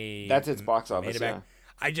definitely that's its box office. Yeah.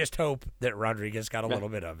 I just hope that Rodriguez got a little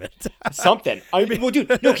bit of it. Something. I mean, well, dude,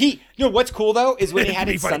 no, what's cool though is when he had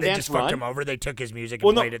his Sundance they just run. Fucked him over. They took his music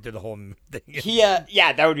and played it through the whole thing.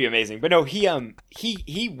 Yeah, that would be amazing. But no,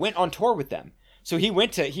 he went on tour with them. So he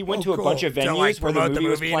went to a bunch of venues where the movie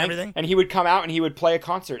was playing, and he would come out and he would play a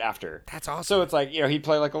concert after. That's awesome. So it's like he'd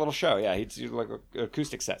play like a little show. Yeah, he'd do like an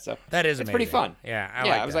acoustic set. So that is it's amazing. pretty fun. Yeah,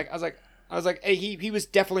 I was like, hey, he was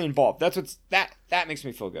definitely involved. That's that makes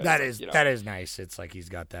me feel good. That is nice. It's like he's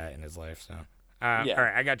got that in his life. So, all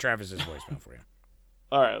right, I got Travis's voicemail for you.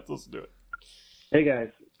 All right, let's do it. Hey guys,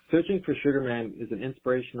 Searching for Sugar Man is an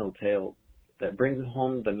inspirational tale that brings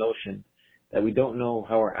home the notion that we don't know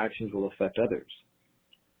how our actions will affect others.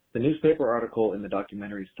 The newspaper article in the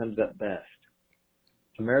documentary sums up best.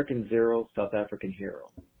 American Zero, South African Hero.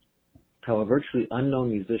 How a virtually unknown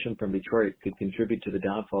musician from Detroit could contribute to the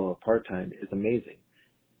downfall of apartheid is amazing,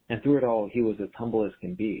 and through it all, he was as humble as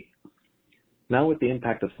can be. Now with the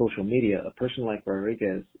impact of social media, a person like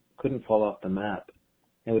Rodriguez couldn't fall off the map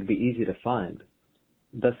and would be easy to find,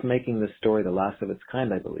 thus making this story the last of its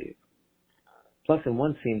kind, I believe. Plus, in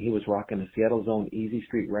one scene, he was rocking a Seattle's own Easy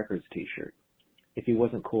Street Records t-shirt, if he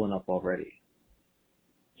wasn't cool enough already.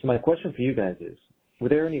 So my question for you guys is, were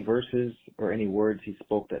there any verses or any words he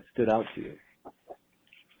spoke that stood out to you?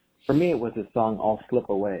 For me, it was his song, I'll Slip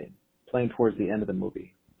Away, playing towards the end of the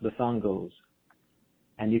movie. The song goes,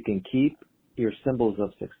 and you can keep your symbols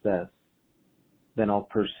of success, then I'll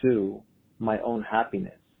pursue my own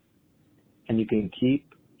happiness. And you can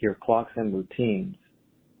keep your clocks and routines,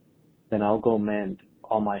 then I'll go mend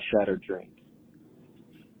all my shattered dreams.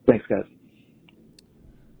 Thanks, guys.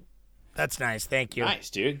 That's nice. Thank you. Nice,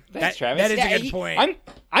 dude. Thanks, Travis. That is a good point.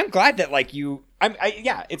 I'm glad that like you.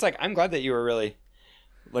 It's like I'm glad that you were really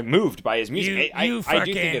like moved by his music. I do think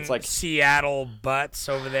it's like Seattle butts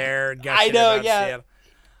over there. I know. Yeah. Seattle.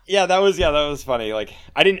 Yeah, that was funny. Like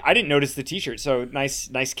I didn't notice the T-shirt. So nice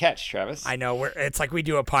catch, Travis. I know. It's like we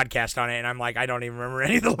do a podcast on it, and I'm like, I don't even remember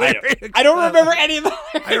any of the lyrics. I don't remember any of the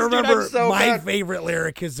lyrics. I remember dude, my favorite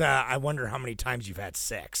lyric is, "I wonder how many times you've had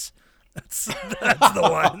sex." That's the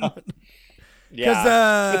one.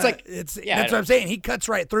 Yeah, it's like that's what I'm saying. He cuts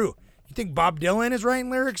right through. You think Bob Dylan is writing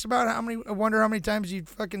lyrics about I wonder how many times you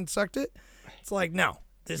fucking sucked it? It's like no.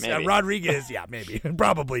 This Rodriguez, maybe,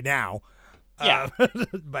 probably now. Yeah,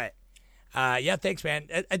 but yeah, thanks, man.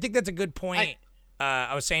 I think that's a good point.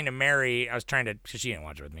 I was saying to Mary, I was trying to, because she didn't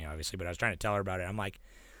watch it with me, obviously, but I was trying to tell her about it. I'm like,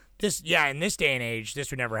 in this day and age,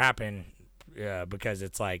 this would never happen because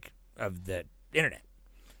it's like of the internet.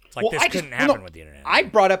 It's like this couldn't happen with the internet. I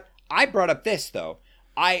brought up this though.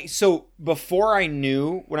 So before I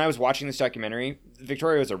knew, when I was watching this documentary,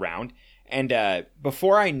 Victoria was around, and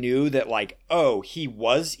before I knew that, like,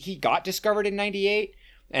 he got discovered in '98,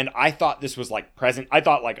 and I thought this was like present. I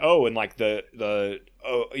thought like, in like the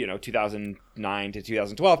 2009 to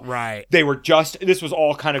 2012, right? They were this was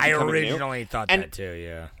all kind of. I originally thought that too.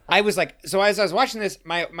 Yeah. I was like, so as I was watching this,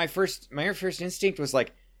 my first instinct was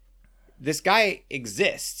like, this guy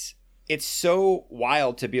exists. It's so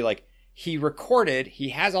wild to be like, he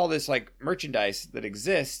has all this like merchandise that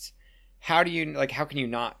exists. How can you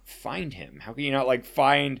not find him? How can you not like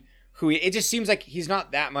find who it just seems like he's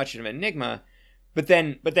not that much of an enigma. But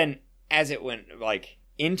then as it went like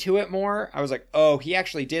into it more, I was like, oh, he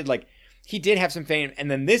actually did have some fame.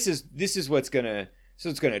 And then this is what's gonna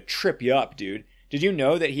trip you up, dude. Did you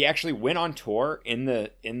know that he actually went on tour in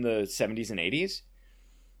the 70s and 80s?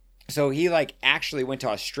 So he like actually went to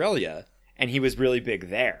Australia and he was really big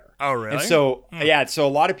there. Oh, really? And so yeah, so a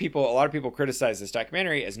lot of people criticize this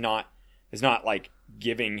documentary as not like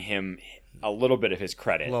giving him a little bit of his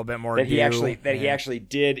credit, a little bit more. He actually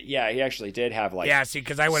did have like see,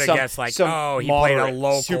 because I would have guessed like he played a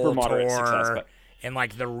local super moderate tour success, in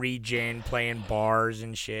like the region, playing bars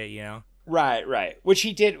and shit, you know. Right, which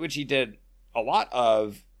he did a lot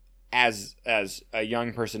of as a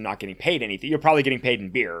young person not getting paid anything. You're probably getting paid in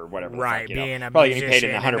beer or whatever. Right, fuck, being a probably musician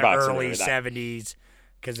getting paid in $100 in the early 70s,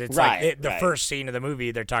 because it's the first scene of the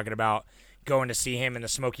movie. They're talking about going to see him in the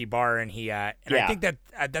Smoky Bar, and I think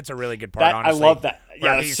that's a really good part. Honestly, I love that.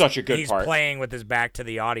 Yeah, that's such a good part. He's playing with his back to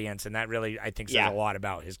the audience, and that really I think says a lot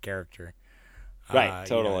about his character. Right,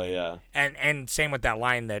 totally, yeah. And same with that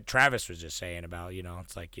line that Travis was just saying about,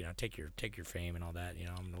 it's like, take your fame and all that,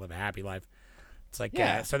 I'm gonna live a happy life. It's like,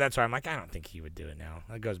 so that's why I'm like, I don't think he would do it now.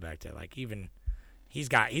 It goes back to like, even he's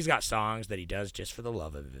got songs that he does just for the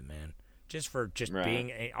love of it, man. Just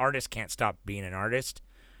being an artist, can't stop being an artist.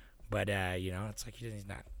 But it's like he's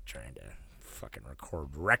not trying to fucking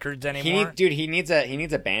record records anymore. He needs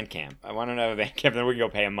a band camp. I want to know a band camp, then we can go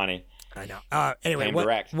pay him money. I know. Anyway,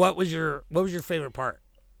 what was your favorite part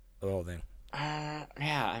of the whole thing? Yeah,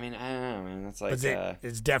 I mean, I don't know, man. That's like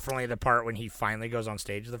it's definitely the part when he finally goes on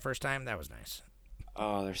stage the first time. That was nice.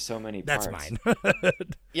 Oh, there's so many parts. That's mine.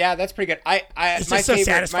 Yeah, that's pretty good. It's just so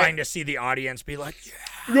satisfying to see the audience be like, yeah.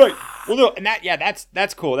 Right. Well, no, and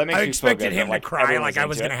that's cool. That makes I me feel good. expected him to cry, like I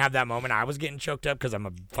was going to have that moment. I was getting choked up because I'm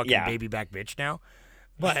a fucking baby back bitch now.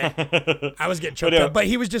 But I was getting choked up. But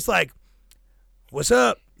he was just like, "What's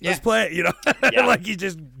up? Let's play it." Like he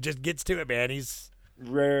just gets to it, man. He's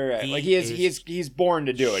right. Like he's born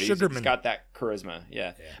to do it. He's got that charisma.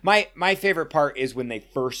 Yeah. My favorite part is when they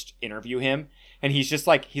first interview him, and he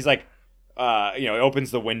opens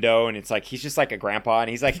the window, and it's like he's just like a grandpa, and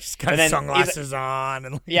he's like, he's got sunglasses on,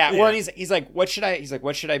 and well, he's like, what should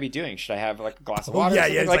I be doing? Should I have like a glass of water?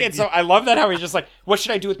 Yeah. So I love that how he's just like, what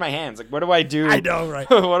should I do with my hands? Like, what do I do? I know, right?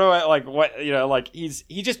 What do I like? What like he's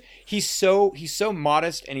so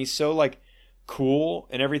modest, and he's so like cool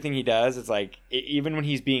in everything he does. It's like even when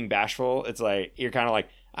he's being bashful, it's like you're kind of like,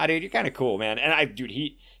 dude, you're kind of cool, man. And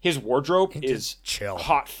his wardrobe is chill,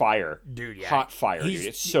 hot fire, dude. Yeah, hot fire, dude.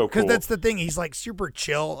 It's so cool. Because that's the thing. He's like super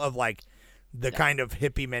chill of like the kind of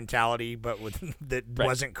hippie mentality, but that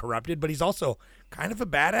wasn't corrupted. But he's also kind of a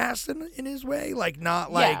badass in his way. Like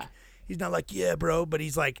not like he's not like bro, but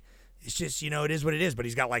he's like it's just it is what it is. But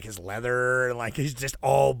he's got like his leather and like he's just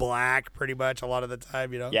all black pretty much a lot of the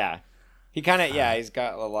time. Yeah. He kind of he's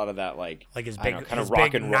got a lot of that like his big kind of rock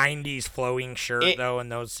big and roll 90s flowing shirt though in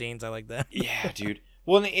those scenes. I like that. Yeah, dude.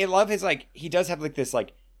 Well, and I love his like he does have like this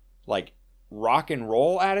like rock and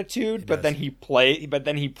roll attitude, but then he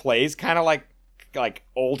plays kind of like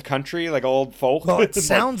old country, like old folk. Well, it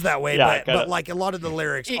sounds that way, but like a lot of the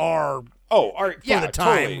lyrics are for the time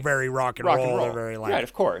totally. very rock and roll. They're very like right,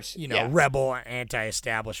 of course, rebel,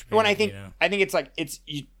 anti-establishment. Well, I think it's like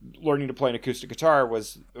learning to play an acoustic guitar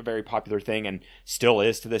was a very popular thing and still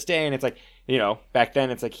is to this day. And it's like back then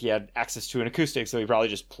it's like he had access to an acoustic, so he probably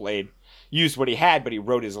just used what he had, but he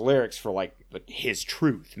wrote his lyrics for like his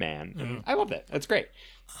truth, man. Mm-hmm. I love that. That's great.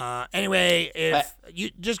 Anyway, if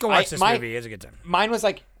you just go watch this movie, it's a good time. Mine was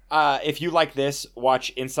like, if you like this,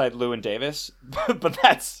 watch Inside Llewyn Davis. but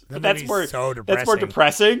that's more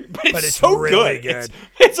depressing. But it's so really good.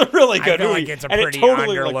 It's a really good movie. I feel like it's a pretty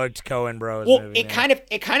underlooked Coen Bros. Well, movie. It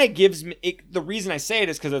kind of gives me the reason I say it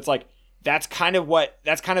is because it's like that's kind of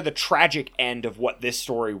the tragic end of what this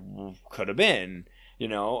story could have been.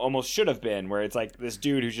 Almost should have been, where it's like this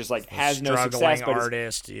dude who's just like has no success,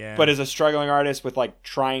 but is a struggling artist with like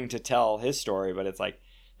trying to tell his story. But it's like,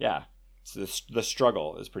 so the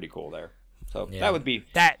struggle is pretty cool there. So that would be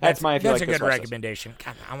that's my. That's a good recommendation.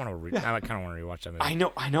 God, I kind of want to rewatch that movie. I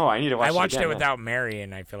know. I need to watch. I watched it it without Mary,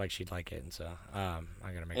 and I feel like she'd like it, and so I'm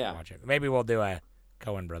gonna make her watch it. Maybe we'll do a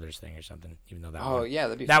Coen Brothers thing or something, even though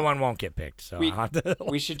that one won't get picked. So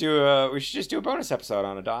we should just do a bonus episode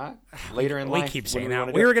on it, Dot. Later in life. We keep saying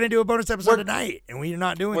that. We were going to do a bonus episode tonight, and we're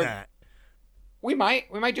not doing that. We might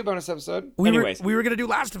do a bonus episode. We were going to do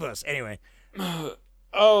Last of Us anyway.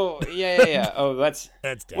 Oh yeah. Oh, that's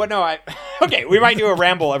dead. Well, no, okay. We might do a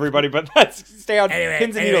ramble, everybody, but let's stay on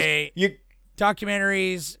pins and needles.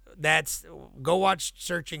 Documentaries. Go watch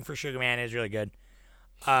Searching for Sugar Man. Is really good.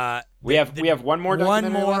 We have one more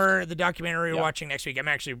documentary left? The documentary we're watching next week. I'm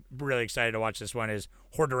actually really excited to watch this one. Is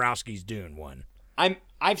Hodorowski's Dune one.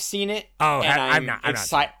 I've seen it. Oh, and I'm not.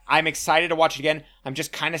 I'm excited to watch it again. I'm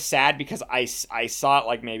just kind of sad because I saw it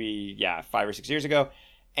like maybe 5 or 6 years ago,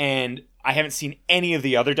 and I haven't seen any of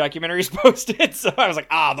the other documentaries posted. So I was like,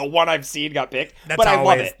 the one I've seen got picked. But I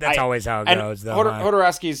love it. That's always how it goes, though.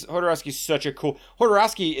 Hodorowski's such a cool.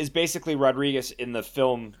 Hodorowski is basically Rodriguez in the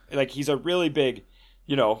film. Like, he's a really big,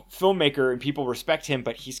 filmmaker, and people respect him.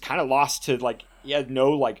 But he's kind of lost to he had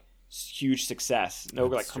no huge success, no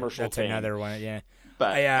commercial. That's fame. Another one, yeah.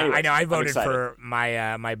 But anyways, I know I voted I'm for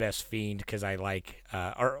my best fiend because I like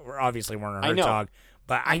or obviously Werner Herzog.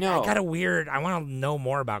 But I got a weird. I want to know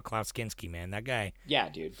more about Klaus Kinski, man. That guy. Yeah,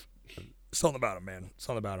 dude. Something about him, man.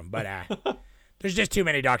 Something about him. But there's just too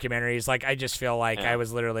many documentaries. Like, I just feel like I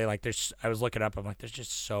was literally like, I was looking up. I'm like, there's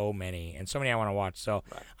just so many and so many I want to watch. So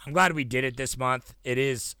I'm glad we did it this month. It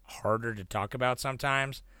is harder to talk about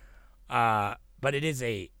sometimes, but it is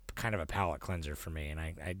a kind of a palate cleanser for me, and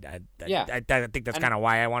I think that's kind of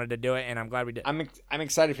why I wanted to do it, and I'm glad we did. I'm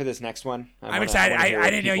excited for this next one. I'm excited. I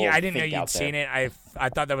didn't know you'd seen it. I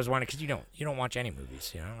thought that was one because you don't watch any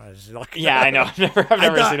movies, I know. I've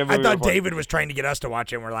never seen a movie. I thought before. David was trying to get us to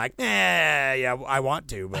watch it, and we're like, I want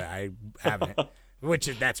to, but I haven't.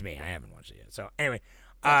 That's me. I haven't watched it yet. So anyway,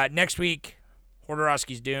 next week,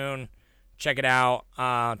 Hodorowski's Dune. Check it out.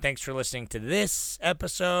 Thanks for listening to this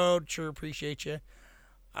episode. Sure appreciate you.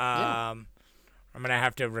 I'm gonna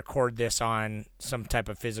have to record this on some type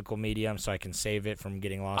of physical medium so I can save it from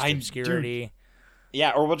getting lost in obscurity.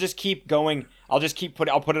 Yeah, or we'll just keep going. I'll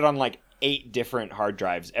put it on 8 different hard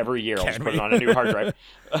drives every year. I'll just put it on a new hard drive.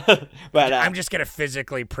 But I'm just gonna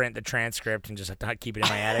physically print the transcript and just keep it in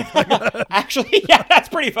my attic. Actually, yeah, that's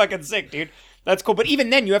pretty fucking sick, dude. That's cool. But even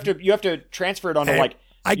then, you have to transfer it onto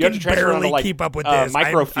I can barely keep up with this.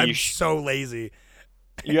 Microfiche. I'm so lazy.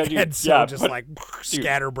 You gotta do, and so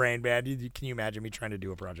scatterbrained, man. Can you imagine me trying to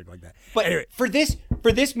do a project like that? But anyway, for this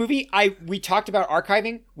movie, we talked about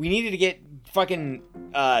archiving. We needed to get fucking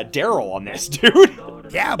Daryl on this,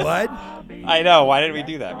 dude. Yeah, bud. I know. Why didn't we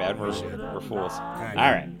do that, man? We're fools. All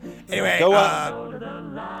right. Anyway, go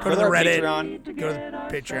to the Reddit. Patreon. Go to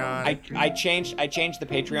the Patreon. I changed the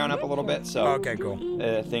Patreon up a little bit, so okay, cool.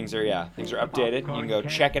 Things are updated. You can go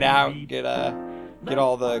check it out. Get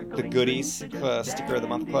all the goodies, sticker of the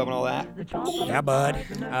month club and all that. Yeah, bud.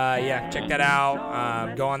 Check that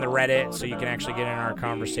out. Go on the Reddit so you can actually get in our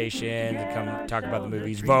conversation and come talk about the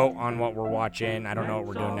movies. Vote on what we're watching. I don't know what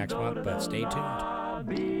we're doing next month, but stay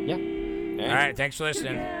tuned. Yeah. All right. Thanks for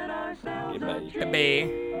listening. Goodbye.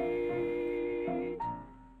 Goodbye.